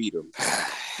freedom.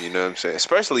 You know what I'm saying?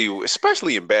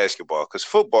 Especially in basketball, because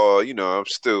football, I'm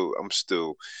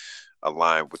still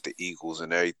aligned with the Eagles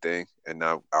and everything, and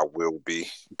I will be.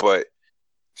 But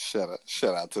shout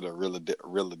out to the real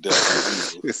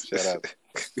Eagles. Shout out.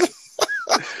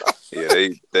 Yeah,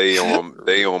 they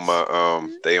on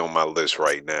my list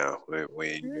right now. We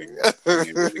ain't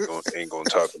really ain't gonna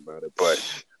talk about it,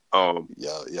 but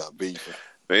yeah, beefing.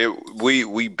 Man,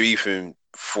 we beefing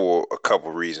for a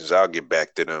couple reasons. I'll get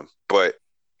back to them, but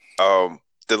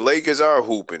the Lakers are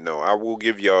hooping though. I will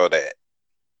give y'all that.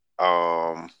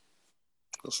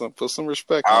 Put some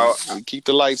respect on it. We keep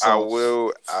the lights on.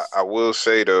 I will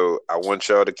say though, I want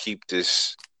y'all to keep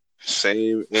this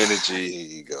same energy.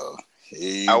 Here you go.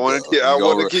 I want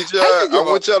y'all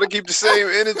to keep the same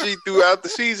energy throughout the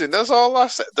season. That's all I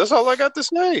said. That's all I got to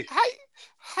say.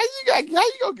 How you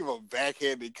gonna give a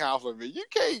backhanded compliment? You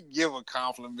can't give a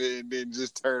compliment and then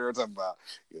just turn around and talk about,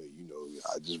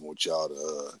 I just want y'all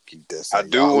to keep that same. I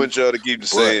do want y'all to keep the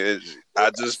same energy.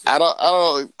 I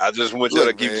just want y'all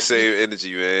to keep the same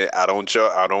energy, man. I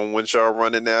don't want y'all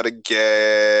running out of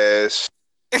gas.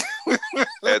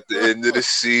 At the end of the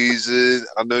season,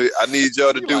 I need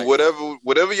y'all to do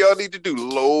whatever y'all need to do.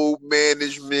 Load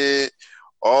management,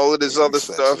 all of this other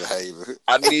stuff.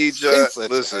 I need y'all.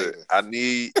 Listen,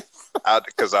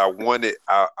 because I want it.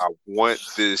 I want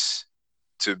this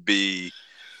to be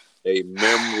a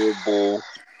memorable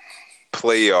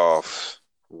playoff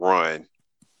run.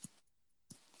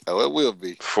 Oh, it will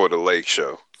be for the Lake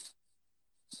Show.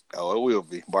 Oh, it will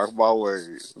be. Mark my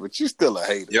words. But you still a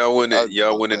hater. Y'all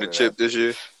winning the chip this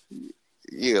year?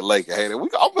 Yeah, like a hater. I'm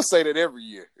gonna say that every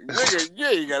year.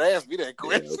 Nigga, you gotta ask me that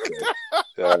question.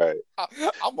 Yeah, okay.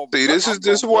 All right. This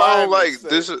is why I don't like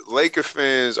this. Laker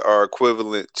fans are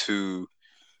equivalent to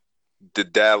the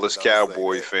Dallas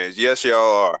Cowboy fans. Yes,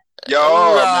 y'all are.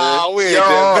 Y'all are,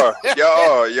 man.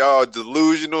 Y'all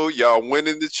delusional. Y'all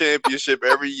winning the championship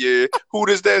every year. Who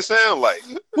does that sound like?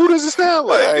 Who does it sound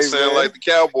like? It sounds like the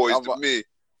Cowboys to me.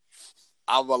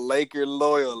 I'm a Laker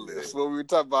loyalist. When we were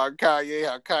talking about Kanye,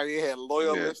 how Kanye had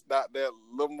loyalists, not that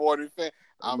little Morty fan.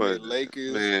 I'm a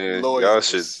Lakers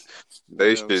loyalist.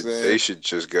 They should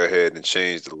just go ahead and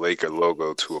change the Laker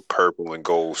logo to a purple and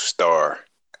gold star.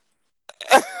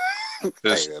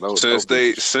 Since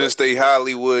they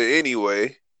Hollywood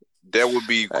anyway, that would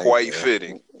be quite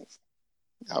fitting.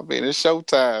 I mean, it's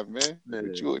showtime, man.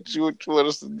 What you want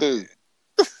us to do?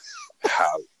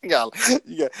 You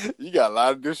got a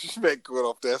lot of disrespect going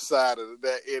off that side of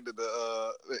that end of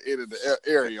the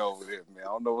area over there, man. I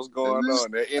don't know what's going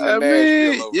on.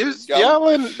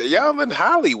 Y'all in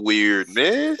Hollywood,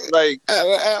 man. Like, you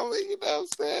know what I'm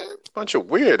saying? Bunch of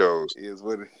weirdos. It is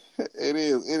what it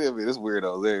is. It's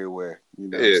weirdos everywhere. You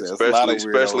know,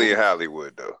 especially in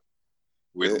Hollywood, though.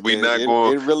 We not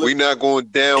going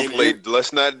to downplay.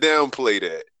 Let's not downplay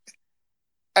that.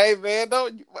 Hey man,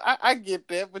 I get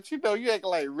that, but you act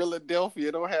like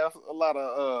Philadelphia don't have a lot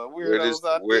of weirdos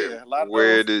out there.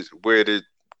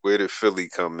 Where did Philly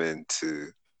come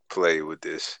into play with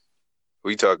this?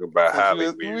 We talking about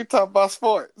Hollywood. We talk about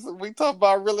sports. We talk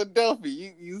about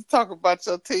Philadelphia. You talk about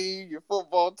your team, your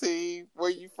football team, where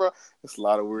you from. There's a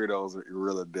lot of weirdos in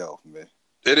Philadelphia, man.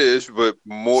 It is, but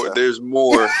more. So. There's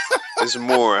more. There's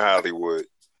more in Hollywood.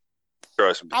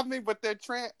 Trust me. I mean, but they're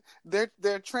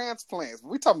transplants.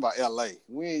 We talking about L.A.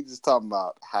 We ain't just talking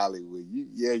about Hollywood.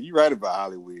 You right about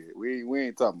Hollywood. We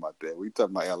ain't talking about that. We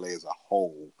talking about L.A. as a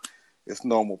whole. It's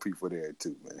normal people there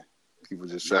too, man. People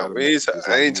just try No, to make it just I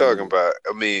like ain't them talking hood. about.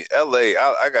 I mean, L.A.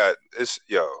 I got it's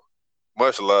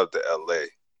much love to L.A.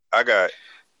 I got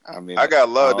I mean, I got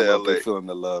I love don't to know if they L.A. feeling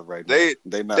the love right now. They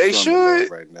They not they feeling the love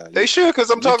should right now. they should because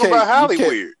I'm talking about You can't.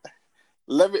 Hollywood.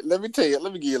 Let me tell you.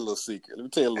 Let me give you a little secret. Let me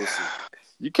tell you a little secret.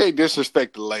 You can't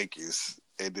disrespect the Lakers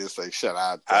and then say shout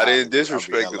out to I didn't Hollywood. I mean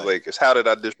disrespect the L.A. Lakers. How did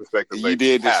I disrespect the You Lakers?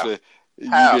 did How? disrespect. You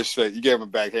How? disrespect. You gave him a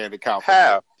backhanded compliment.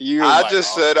 How? You was I like,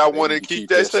 just oh said I no, they want need to to keep keep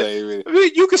that that same. same. I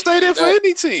mean, you can stay there for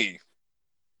any team.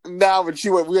 Nah, but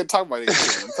we ain't talking about any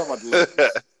team. We talking about the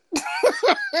Lakers.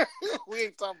 We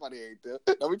ain't talking about it.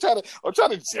 No, I'm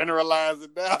trying to generalize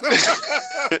it now.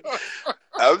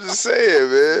 I'm just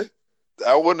saying, man.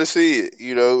 I want to see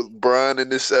it. Bron in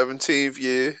his 17th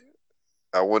year.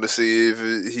 I want to see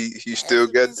if he still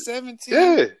got 17.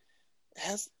 yeah.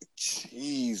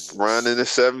 Jesus. Bron in his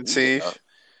 17th.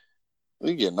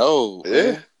 We getting old, Yeah,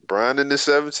 man. Bron in his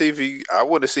 17th. I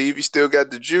want to see if he still got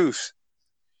the juice.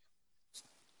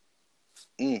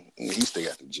 He still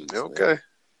got the juice. Okay. Man.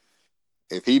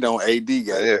 If he don't, AD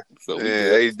got it. So we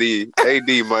good.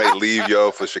 AD might leave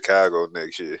y'all for Chicago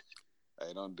next year.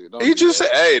 Hey, don't He do just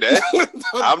that. said, "Hey,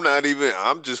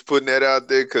 I'm just putting that out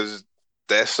there because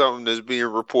that's something that's being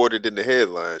reported in the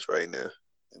headlines right now."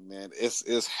 Man,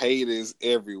 it's haters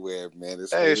everywhere, man.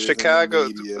 It's Hey, haters in the Chicago,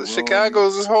 media.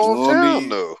 Chicago's his hometown,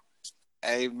 though.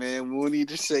 Hey, man, we don't need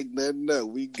to shake nothing up.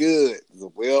 We good. It's a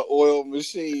well-oiled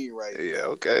machine right now. Yeah,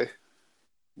 okay.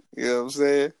 You know what I'm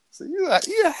saying? So you a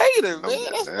hater, man.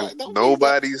 That's right.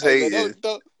 Nobody's hating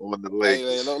don't, on the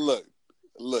Lakers. Hey, man,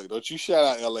 look, don't you shout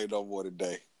out LA no more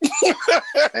today.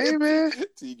 Hey, man.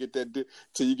 till you get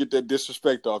that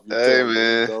disrespect off your Hey, tongue.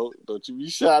 man. Don't you be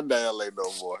shouting at LA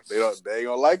no more. They ain't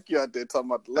gonna like you out there talking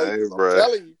about the Lakers. Hey, I'm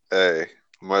telling you. Hey,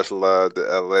 much love to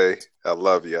LA. I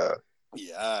love y'all.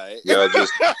 Yeah, all right.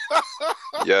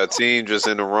 Y'all team just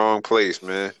in the wrong place,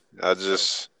 man.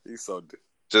 He's so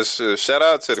just shout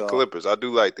out to the Clippers. I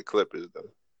do like the Clippers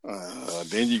though.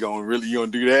 Then you gonna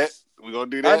do that? We gonna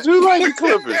do that? I do like the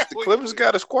Clippers. The Clippers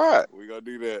got a squad. We gonna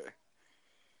do that.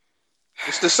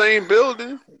 It's the same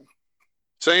building.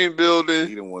 Same building.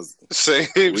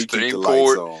 We keep the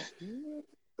lights on.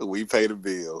 We pay the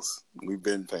bills. We've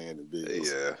been paying the bills.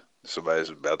 Yeah. Somebody's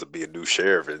about to be a new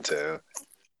sheriff in town.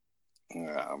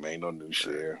 Nah, ain't no new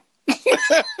sheriff.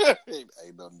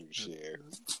 ain't no new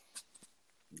sheriff.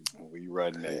 We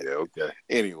run that. Yeah, okay.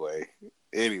 Anyway,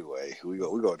 we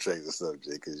gonna change the subject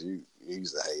because you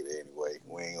used to hate it anyway.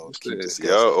 We ain't gonna keep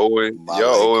discussing. Y'all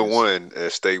 0-1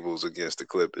 at Staples against the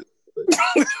Clippers.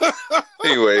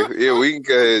 Anyway, yeah, we can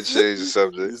go ahead and change the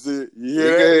subject. We can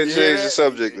go ahead and change the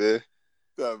subject, man.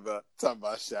 Talking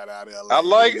about shout out LA. I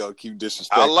like gonna keep disrespecting.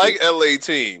 I like LA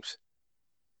teams.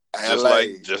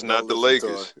 LA, just not the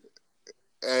Lakers.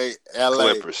 Hey,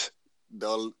 LA Clippers.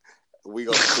 We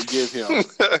gonna forgive him.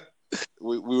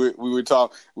 we were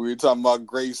talking about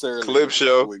Grace earlier. Clip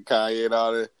show with Kanye and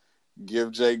all that.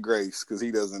 Give Jay grace because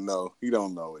he doesn't know. He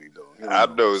don't know what he's doing. I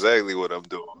know exactly what I'm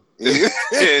doing. He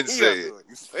don't know what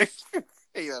he's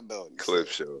Clip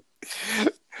show.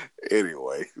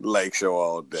 Anyway, Lake Show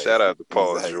all day. Shout out to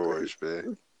Paul George,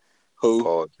 man. Who?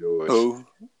 Paul George.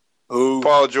 Who?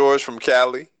 Paul George from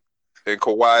Cali and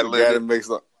Kawhi Leonard. The guy that makes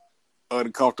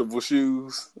uncomfortable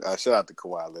shoes. Shout out to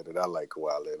Kawhi Leonard. I like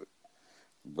Kawhi Leonard.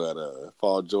 But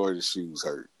Paul George's shoes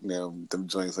hurt. Now them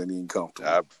joints ain't even comfortable.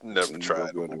 I've never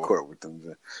tried them. In the court with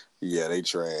them. Yeah, they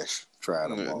trash.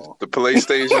 Tried them all. The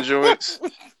PlayStation joints.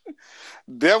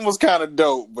 Them was kind of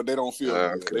dope, but they don't feel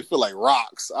good. Okay. They feel like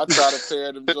rocks. I tried a pair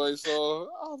of them joints on.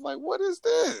 I was like, "What is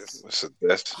this?"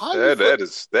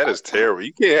 That is terrible.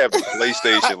 You can't have the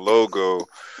PlayStation logo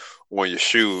on your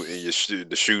shoe and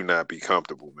the shoe not be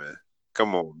comfortable, man.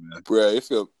 Come on, man. Bro,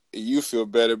 you feel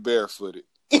better barefooted.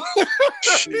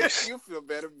 Jeez. You feel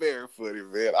better barefooted,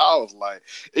 man. I was like,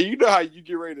 and you know how you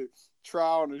get ready to try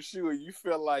on a shoe and you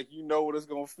feel like you know what it's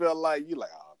gonna feel like. You like,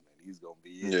 oh man, he's gonna be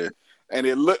it. Yeah. And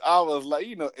I was like,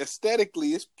 aesthetically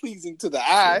it's pleasing to the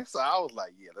eye. Yeah. So I was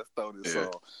like, yeah, let's throw this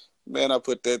on. Man, I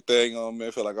put that thing on, man.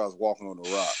 I felt like I was walking on the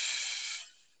rock.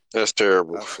 That's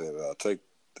terrible. I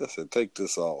said, take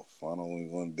this off. I don't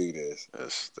even want to do this.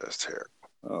 That's terrible.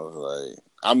 I was like,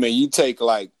 I mean, you take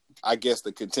I guess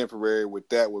the contemporary with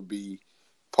that would be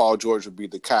Paul George would be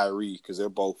the Kyrie because they're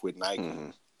both with Nike. Mm-hmm.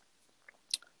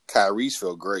 Kyrie's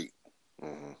feel great.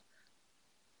 Mm-hmm.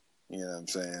 You know what I'm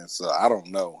saying? So I don't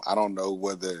know. I don't know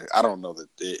that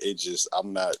it just.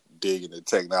 I'm not digging the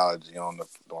technology on the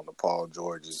Paul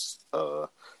George's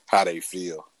how they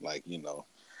feel. Like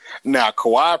Now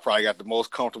Kawhi probably got the most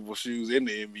comfortable shoes in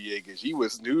the NBA because he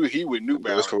with New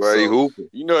Balance. That's why he hooping.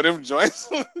 You know them joints.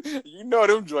 You know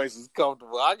them joints is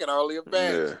comfortable. I can hardly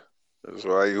imagine. Yeah, that's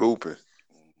why he hooping.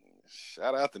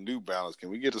 Shout out to New Balance. Can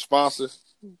we get a sponsor?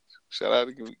 Shout out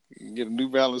to can we get a New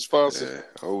Balance sponsor? Yeah.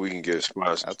 Oh, we can get a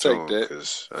sponsor. I'll take that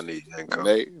because I need income.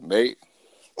 Nate.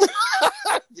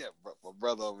 Yeah, my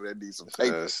brother over there needs some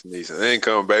paper. Need some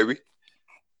income, baby.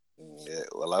 Yeah,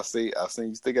 well, I seen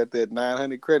you still got that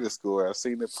 900 credit score. I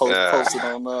seen it posted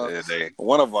on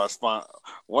one of our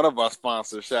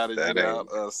sponsors shouted you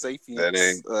out.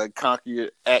 Sapiens Conquer Your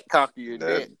Debt.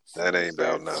 That ain't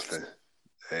about nothing.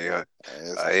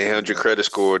 800 credit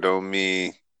score don't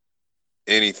mean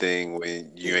anything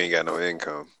when you ain't got no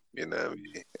income. You know what I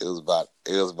mean? It was about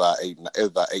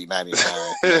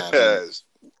 $8.99.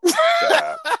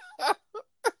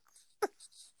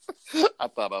 I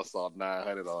thought I saw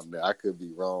 900 on there. I could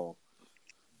be wrong.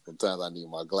 Sometimes I need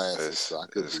my glasses, so I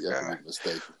could be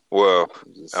mistaken. Well,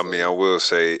 I mean, I will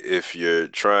say if you're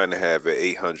trying to have an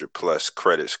 800 plus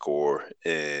credit score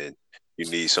and you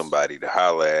need somebody to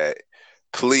holler at,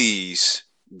 please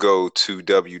go to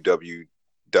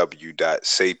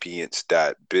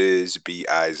www.sapiens.biz,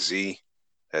 B-I-Z.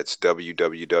 That's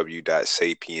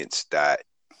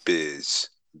www.sapiens.biz,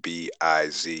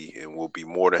 B-I-Z, and we'll be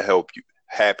more than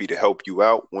happy to help you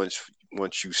out once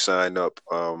you sign up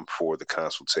for the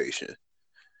consultation.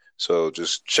 So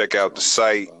just check out the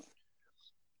site,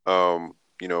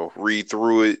 read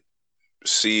through it,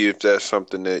 see if that's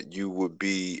something that you would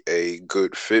be a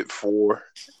good fit for.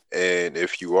 And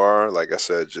if you are, like I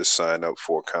said, just sign up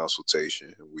for a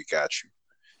consultation and we got you.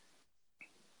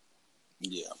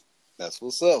 Yeah. That's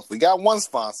what's up. We got one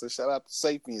sponsor. Shout out to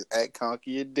Sapiens at Conquer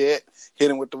Your Debt.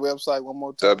 Hit him with the website one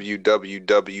more time.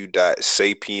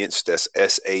 www.sapiens, that's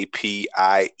SAPIENCE.biz,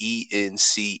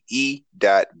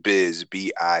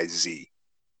 B-I-Z.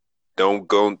 Don't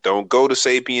go to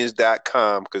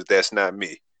sapiens.com because that's not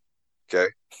me. Okay?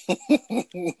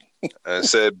 I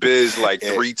said biz like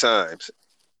 3 times.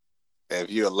 If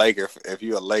you're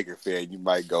a Laker fan, you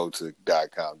might go to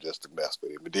 .com just to mess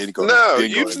with it. But then you go.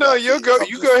 You go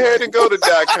ahead and go to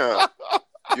 .com.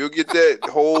 You'll get that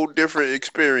whole different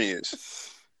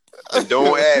experience. And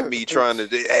don't add me trying to.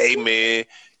 Hey man,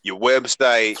 your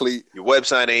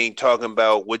website ain't talking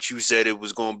about what you said it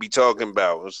was going to be talking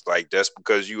about. It's like that's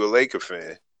because you a Laker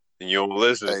fan and you don't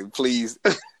listen. Hey, please.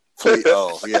 Please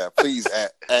at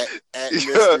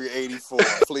Mystery 84.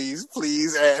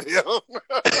 Please add him.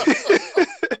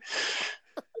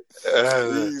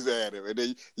 Please add him, and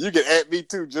then you can add me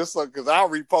too, just so because I'll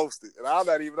repost it, and I'm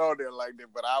not even on there like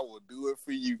that, but I will do it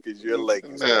for you because you're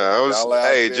Lakers. You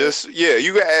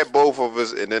can add both of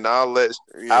us, and then I'll let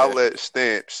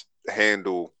Stamps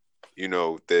handle,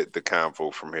 the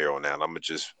convo from here on out. I'm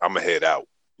gonna head out.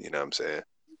 You know what I'm saying?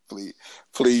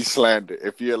 Please slander.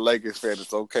 If you're a Lakers fan,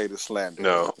 it's okay to slander.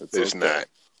 No, it's not.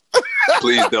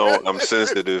 Please don't. I'm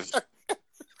sensitive.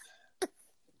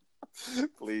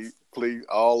 Please,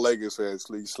 all Lakers fans,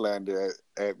 please slander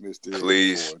at Mr.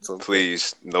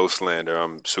 Please, no slander.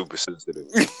 I'm super sensitive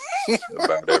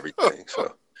about everything.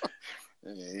 So,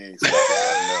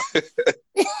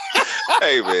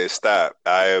 hey man, stop.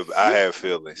 I have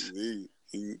feelings.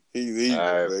 He's evil.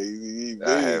 I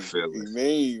have feelings. He's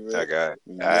mean, man.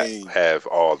 I have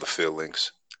all the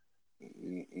feelings.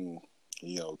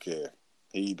 He don't care.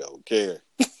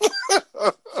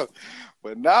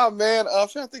 But now, man, I'm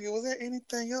trying to think. Was there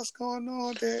anything else going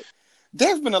on?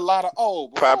 There's been a lot of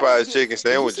Popeye's chicken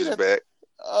sandwiches back.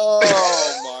 Oh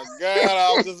my God!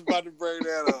 I was just about to bring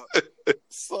that up.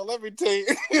 So let me tell you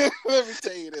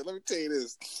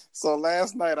this. So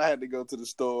last night I had to go to the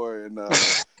store and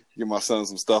get my son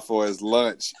some stuff for his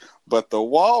lunch. But the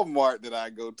Walmart that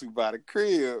I go to by the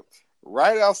crib,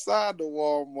 right outside the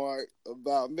Walmart,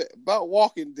 about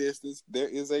walking distance, there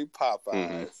is a Popeyes.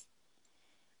 Mm-hmm.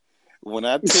 When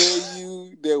I tell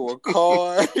you there were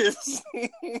cars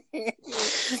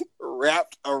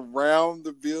wrapped around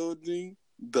the building,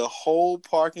 the whole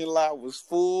parking lot was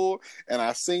full, and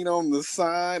I seen on the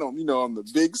sign, on the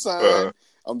big sign,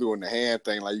 I'm doing the hand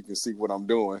thing like you can see what I'm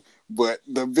doing, but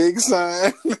the big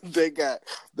sign, they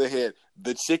had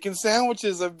the chicken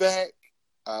sandwiches are back.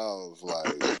 I was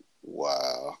like,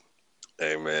 wow.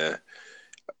 Hey man,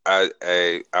 I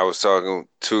was talking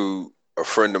to a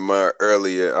friend of mine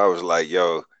earlier. I was like,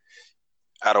 yo,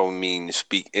 I don't mean to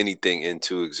speak anything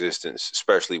into existence,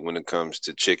 especially when it comes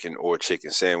to chicken or chicken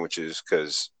sandwiches,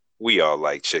 because we all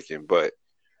like chicken, but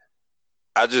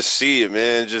I just see it,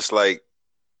 man, just like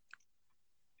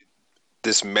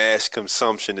this mass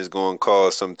consumption is going to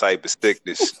cause some type of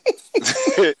sickness.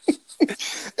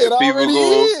 It already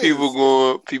is. People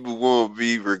going to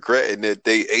be regretting that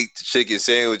they ate the chicken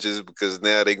sandwiches because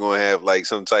now they're going to have like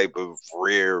some type of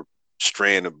rare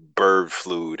strand of bird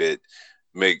flu that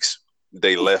makes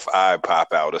they left eye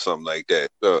pop out or something like that.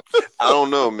 So I don't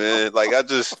know, man. Like I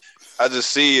just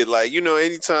see it like,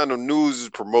 anytime the news is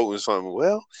promoting something,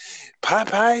 well,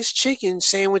 Popeye's chicken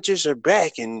sandwiches are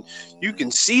back and you can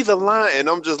see the line. And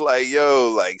I'm just like,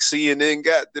 yo, like CNN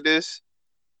got to this.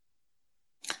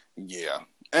 Yeah.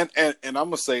 And I'm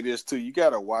gonna say this too. You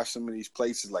gotta watch some of these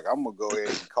places. Like I'm gonna go ahead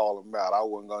and call them out. I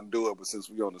wasn't gonna do it, but since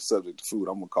we're on the subject of food,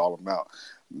 I'm gonna call them out.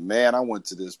 Man, I went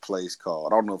to this place called.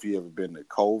 I don't know if you ever been to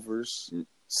Culver's,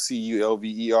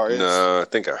 Culvers. No, I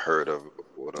think I heard of it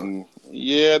before.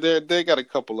 Yeah, they got a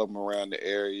couple of them around the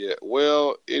area.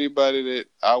 Well, anybody that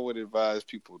I would advise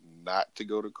people not to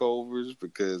go to Culver's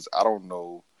because I don't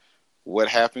know what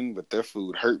happened, but their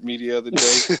food hurt me the other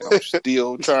day. I'm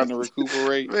still trying to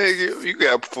recuperate. Man, you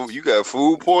got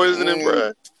food poisoning,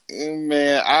 bro.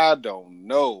 Man, I don't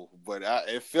know, but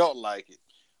it felt like it.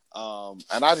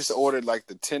 And I just ordered like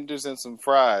the tenders and some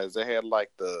fries. They had like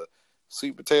the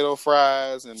sweet potato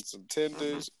fries and some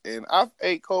tenders. And I've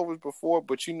ate Culver's before,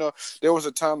 but there was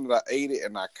a time that I ate it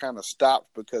and I kind of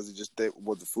stopped because the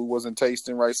food wasn't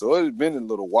tasting right. So it had been a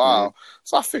little while.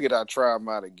 So I figured I'd try them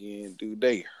out again. Dude,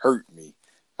 they hurt me.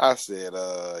 I said,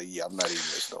 yeah, I'm not eating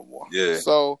this no more. Yeah.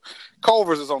 So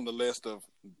Culver's is on the list of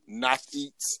not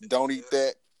eats. Don't eat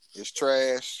that. It's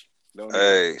trash.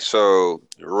 Hey, so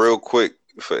real quick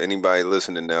for anybody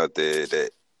listening out there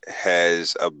that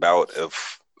has a bout of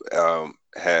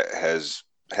has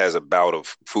a bout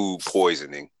of food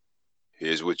poisoning,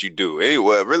 here's what you do.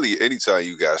 Anyway, really, anytime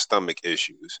you got stomach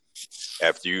issues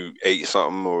after you ate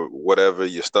something or whatever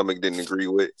your stomach didn't agree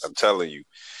with, I'm telling you,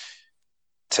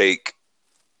 take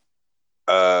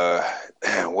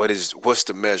what's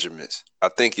the measurements? I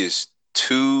think it's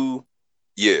 2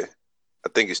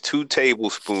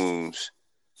 tablespoons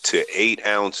to 8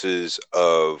 ounces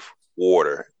of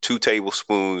water, 2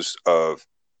 tablespoons of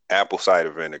apple cider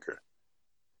vinegar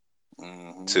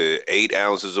to 8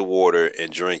 ounces of water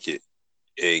and drink it.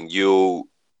 And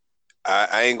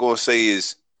I ain't going to say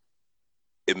it's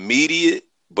immediate,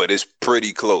 but it's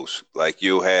pretty close. Like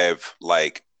you'll have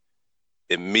like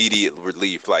immediate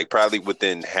relief, like probably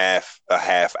within a half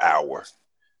hour,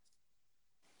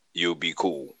 you'll be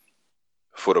cool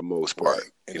for the most part.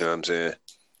 Right. You know what I'm saying?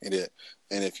 And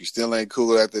if you still ain't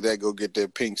cool after that, go get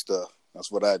that pink stuff.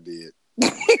 That's what I did. I'd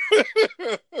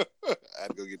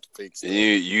go get the pink stuff.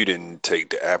 You didn't take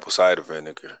the apple cider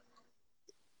vinegar.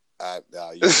 I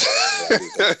did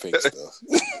take the pink stuff.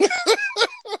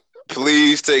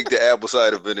 Please take the apple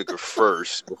cider vinegar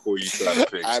first before you try the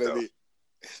pink stuff.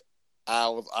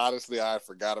 I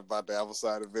forgot about the apple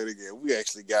cider vinegar. We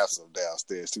actually got some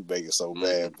downstairs to make it so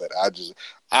bad, but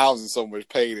I was in so much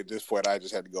pain at this point. I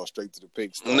just had to go straight to the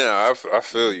pink stuff. No, I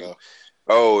feel you.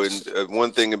 Oh, and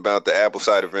one thing about the apple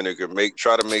cider vinegar,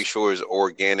 try to make sure it's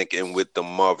organic and with the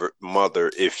mother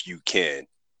if you can.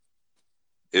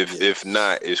 If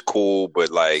not, it's cool, but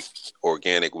like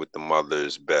organic with the mother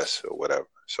is best or whatever.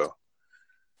 So.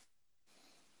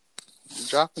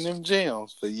 Dropping them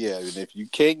gems, but yeah, and if you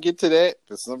can't get to that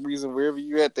for some reason, wherever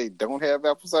you at, they don't have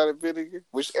apple cider vinegar,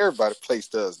 which everybody place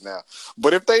does now.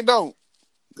 But if they don't,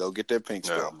 go get that pink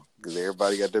stuff because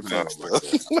everybody got their pink stuff.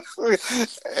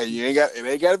 And it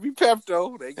ain't got to be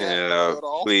Pepto. They got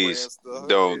please stuff.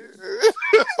 Don't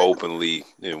openly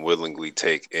and willingly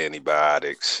take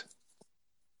antibiotics.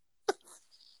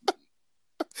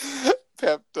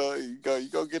 Pepto, you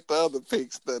go get the other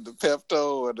pink stuff, the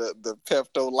Pepto or the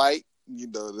Pepto Light.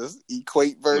 This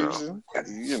Equate version. No.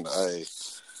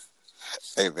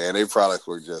 Hey man, their products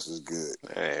work just as good.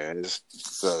 Man,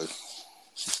 so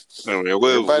I mean,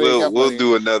 we'll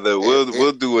do another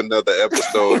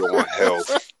episode on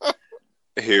health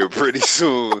here pretty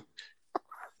soon.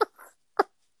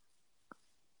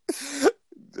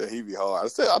 He be hard.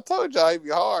 I told y'all he be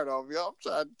hard on me. I'm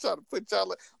trying to put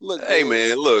y'all. Look, hey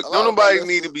man, look, don't nobody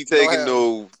need to be taking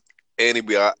no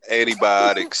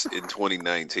antibiotics in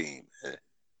 2019.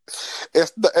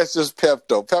 It's just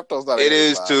Pepto. Pepto's not. It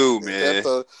is too, man.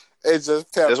 It's just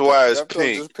Pepto. That's why it's Pepto's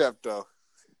pink. Just Pepto.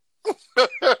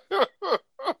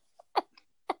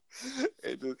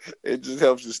 It just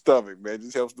helps your stomach, man. It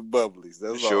just helps the bubblies.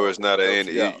 That's sure, it's not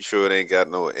sure it ain't got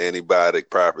no antibiotic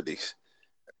properties.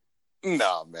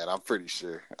 No, man, I'm pretty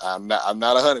sure. I'm not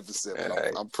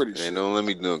 100%. I'm pretty sure. Don't let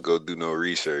me go do no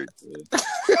research.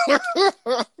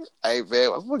 Hey,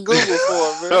 man, what's Google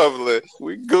for, man?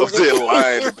 We Google. I'm still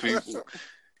lying to people.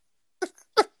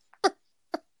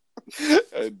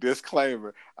 A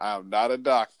disclaimer: I'm not a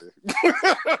doctor.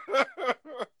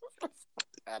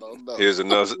 I don't know. Here's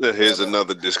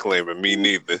another disclaimer. Me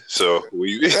neither. So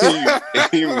you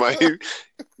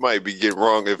might be getting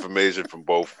wrong information from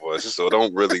both of us. So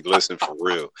don't really listen for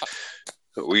real.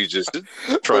 We just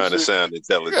trying to sound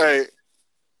intelligent.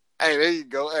 Hey, there you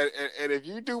go. And if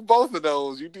you do both of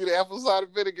those, you do the apple cider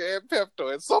vinegar and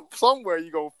Pepto, and somewhere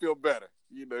you're gonna feel better.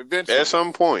 Eventually. At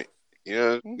some point.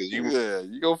 You're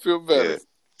gonna feel better. Yeah.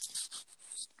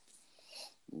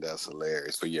 That's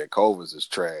hilarious. But yeah, Culver's is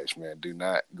trash, man. Do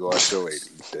not go out your way to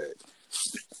eat that.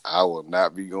 I will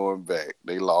not be going back.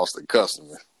 They lost a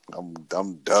customer. I'm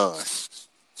done.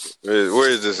 Where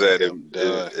is this at?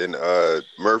 In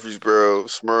Murfreesboro,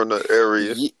 Smyrna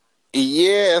area?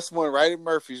 Yeah, it's one right in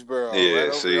Murfreesboro. Yeah,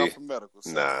 right over there off of Medical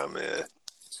Center. Nah, man.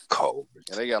 Culver's.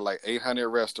 And they got like 800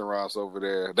 restaurants over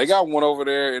there. They got one over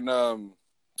there in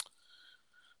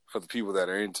for the people that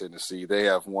are in Tennessee, they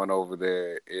have one over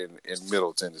there in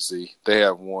Middle Tennessee. They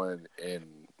have one in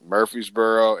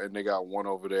Murfreesboro, and they got one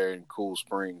over there in Cool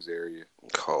Springs area.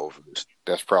 Culver's.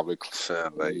 That's probably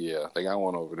sound like, yeah. They got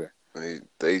one over there. They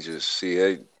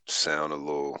sound a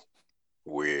little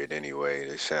weird anyway.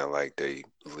 They sound like they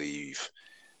leave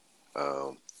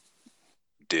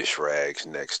dish rags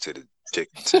next to the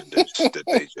chicken tenders that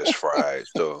they just fried.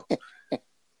 So I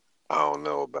don't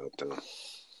know about them.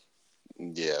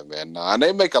 Yeah, man. No, and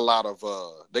they make a lot of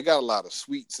they got a lot of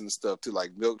sweets and stuff too, like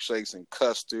milkshakes and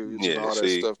custards and all that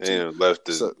stuff too. Yeah, left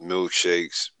the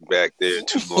milkshakes back there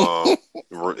too long.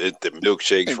 At the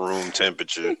milkshakes room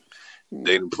temperature.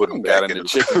 They didn't put them back in the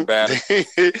chicken batter.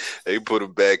 They put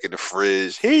them back in the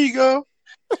fridge. Here you go.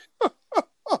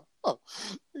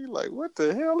 You're like, what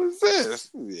the hell is this?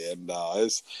 Yeah, no,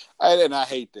 I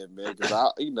hate them, man. Because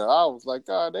I was like,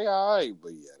 God, they all right,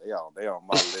 but yeah, they on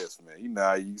my list, man. You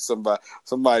know,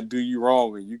 somebody do you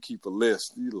wrong and you keep a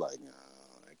list. You like, nah,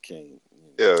 I can't.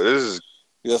 Yeah, this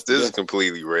is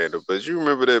completely random. But you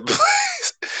remember that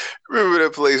place? Remember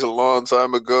that place a long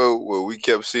time ago where we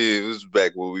kept seeing? It was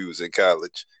back when we was in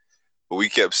college, but we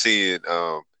kept seeing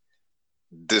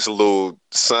this little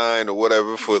sign or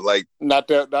whatever for like not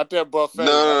that buffet.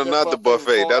 No, not the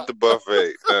buffet. Not the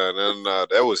buffet. No.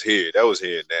 That was here. That was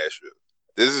here in Nashville.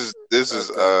 This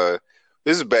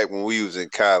is back when we was in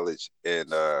college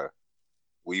and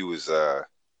we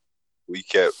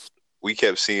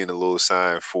kept seeing a little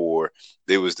sign for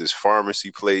there was this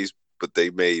pharmacy place, but they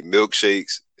made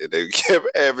milkshakes and they kept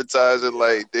advertising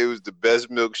like they was the best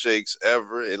milkshakes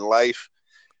ever in life.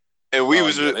 And we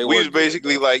was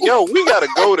basically like, yo, we gotta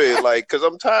go there, like, cause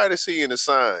I'm tired of seeing the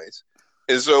signs.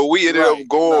 And so we ended up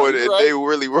going, and they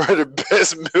really were the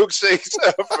best milkshakes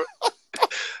ever.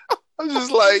 I'm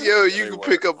just like, yo, you can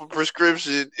pick up a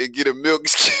prescription and get a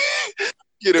milkshake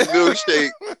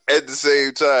at the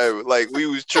same time. Like we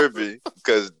was tripping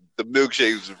because the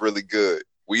milkshakes was really good.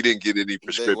 We didn't get any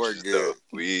prescriptions though.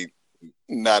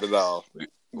 Not at all.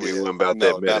 We went about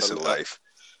that medicine life.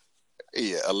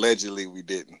 Yeah, allegedly we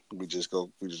didn't. We just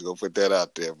go put that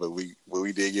out there. But we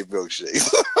did get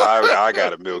milkshakes. I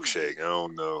got a milkshake. I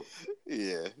don't know.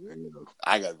 Yeah,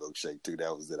 I got a milkshake too.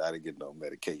 That was it. I didn't get no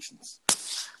medications.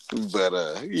 But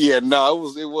yeah, no,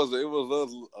 it was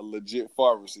a legit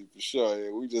pharmacy for sure.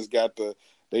 Yeah, we just got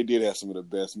they did have some of the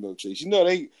best milkshakes.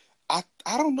 I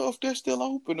don't know if they're still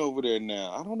open over there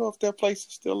now. I don't know if that place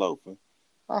is still open.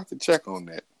 I'll have to check on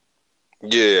that.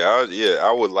 Yeah,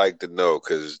 I would like to know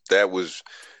because that was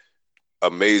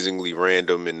amazingly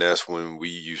random, and that's when we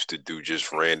used to do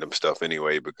just random stuff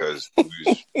anyway because we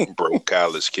was broke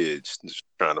college kids just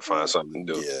trying to find something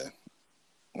to do. Yeah,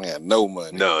 man, no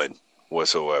money, none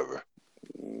whatsoever,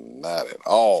 not at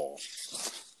all.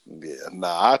 Yeah,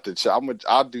 I have to check. I'll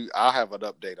have an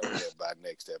update on that by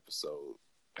next episode.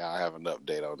 I'll have an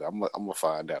update on that. I'm gonna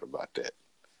find out about that.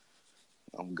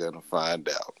 I'm gonna find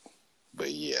out.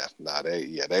 But yeah,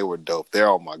 they were dope. They're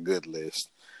on my good list.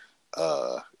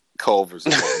 Culver's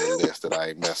is on the list that I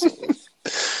ain't messing with.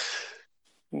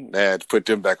 I had to put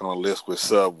them back on the list with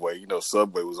Subway.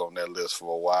 Subway was on that list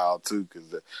for a while too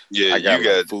because I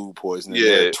got food poisoning.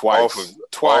 Yeah, twice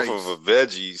off of a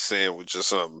veggie sandwich or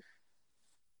something.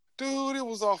 Dude, it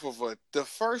was the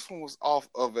first one was off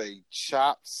of a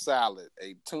chopped salad,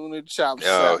 a tuna chopped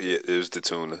salad. Oh yeah, it was the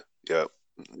tuna. Yep,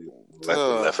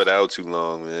 left it out too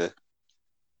long, man.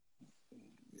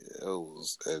 It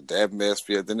was that messed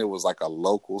me up. Then it was like a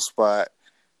local spot.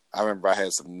 I remember I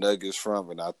had some nuggets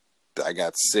from, and I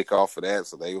got sick off of that,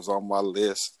 so they was on my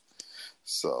list.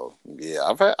 So yeah,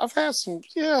 I've had some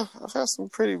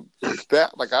pretty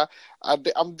bad. Like I'm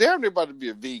damn near about to be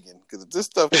a vegan because if this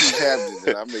stuff keeps happening,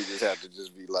 then I may just have to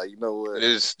just be like, you know what?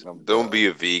 Don't be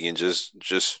a vegan.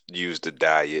 Just use the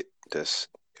diet. That's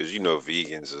because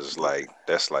vegans is like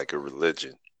that's like a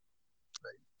religion.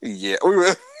 Yeah,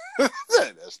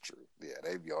 that's true. Yeah,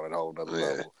 they be on a whole nother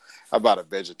level. How about a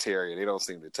vegetarian? They don't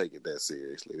seem to take it that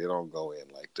seriously. They don't go in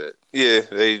like that. Yeah,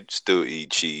 they still eat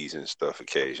cheese and stuff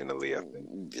occasionally, I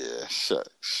think. Yeah,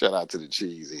 shout out to the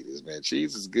cheese eaters, man.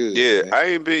 Cheese is good. Yeah, man. I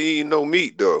ain't been eating no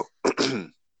meat though.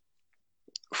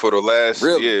 For the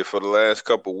last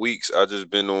couple weeks, I just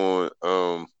been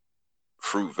on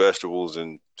fruit, vegetables,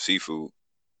 and seafood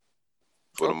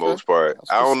for the most part.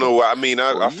 I don't know why. I mean,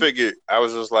 I figured I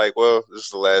was just like, well, this is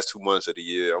the last 2 months of the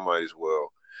year. I might as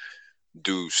well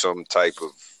do some type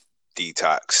of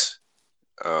detox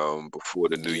before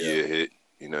the new year hit.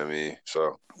 You know what I mean?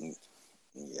 So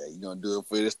yeah, you're gonna do it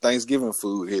for this Thanksgiving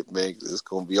food hit, man. It's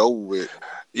gonna be over with.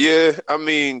 Yeah, I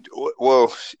mean,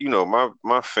 well, you know,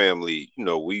 my family, you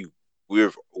know, we've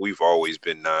always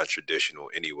been non-traditional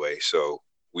anyway, so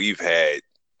we've had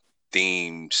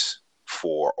themes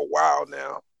for a while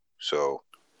now. So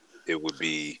it would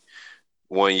be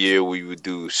 1 year we would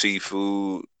do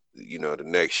seafood, you know, the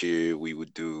next year we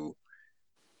would do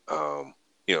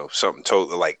you know, something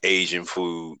totally like Asian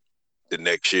food. The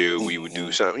next year we would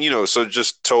do something, you know, so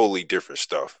just totally different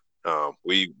stuff.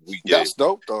 We get that's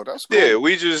dope though. That's cool. Yeah,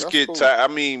 we just get tired. I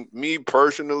mean, me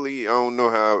personally, I don't know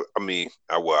how. I mean,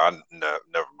 never mind.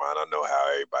 I know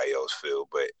how everybody else feel,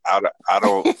 but I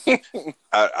don't.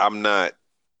 I'm not.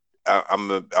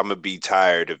 I'm gonna be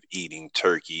tired of eating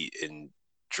turkey and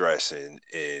dressing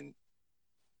and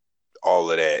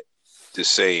all of that the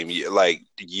same, like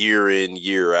year in,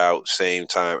 year out, same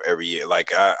time every year.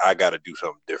 Like I got to do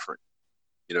something different.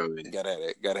 You know what I mean?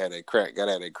 Gotta have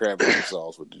that cranberry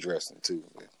sauce with the dressing too,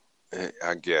 man.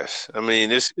 I guess. I mean,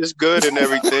 it's good and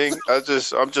everything.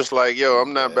 I'm just like, yo,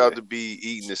 I'm not about to be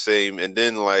eating the same. And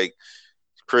then like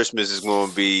Christmas is going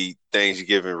to be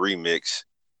Thanksgiving remix.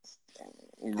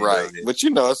 Right, but you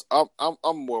know,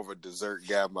 I'm more of a dessert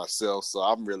guy myself, so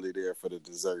I'm really there for the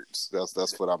desserts.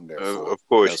 That's what I'm there for. Of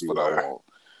course, that's you what are. I want.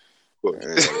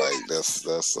 Like that's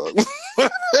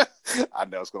I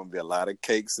know it's gonna be a lot of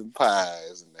cakes and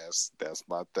pies, and that's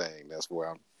my thing. That's where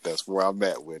I'm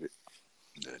at with it.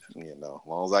 You know, as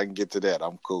long as I can get to that,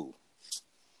 I'm cool.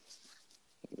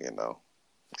 You know,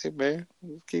 hey man,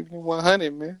 keep it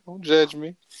 100, man. Don't judge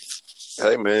me.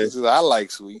 Hey man, I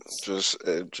like sweets. Just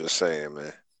saying,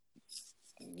 man.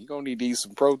 You gonna need to eat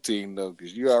some protein though,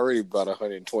 because you already about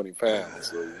 120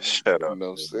 pounds. So shut up. You know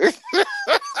what I'm saying?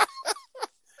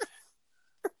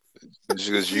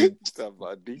 Because you talking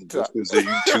about detox. You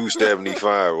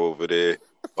 275 over there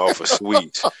off of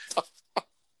sweets.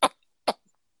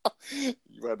 You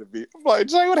about to be? I'm like,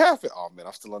 Jay, what happened? Oh man,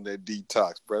 I'm still on that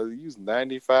detox, brother. You was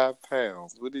 95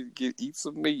 pounds. What did you eat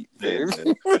some meat, man?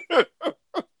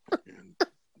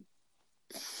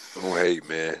 Don't hate,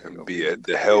 man. I'm gonna be at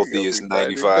the healthiest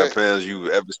 95 pounds you've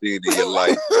ever seen in your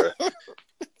life, bro.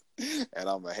 And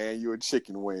I'm gonna hand you a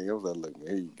chicken wing. I was like, look, man,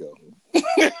 here you go.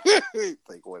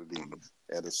 Take one of these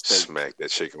at a steak. Smack that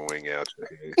chicken wing out your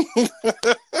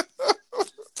head.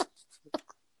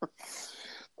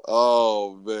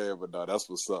 Oh man, but no, that's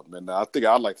what's up, man. Now, I think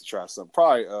I'd like to try something.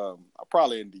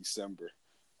 Probably in December.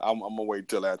 I'm gonna wait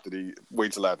till after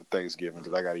Thanksgiving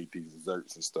because I gotta eat these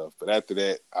desserts and stuff. But after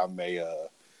that, I may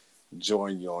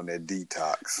join you on that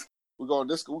detox. We're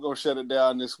gonna shut it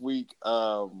down this week.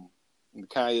 The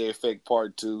Kanye Effect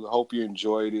Part 2. I hope you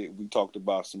enjoyed it. We talked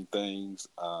about some things.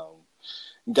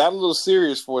 Got a little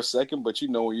serious for a second, but you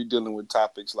know when you're dealing with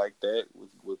topics like that,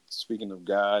 with speaking of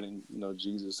God and you know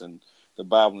Jesus and the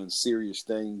Bible and serious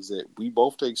things that we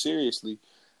both take seriously,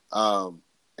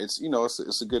 it's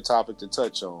a good topic to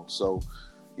touch on. So,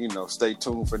 you know, stay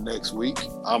tuned for next week.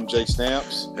 I'm Jay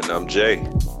Stamps. And I'm Jay.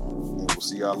 And we'll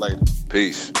see y'all later.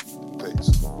 Peace.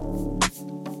 Peace.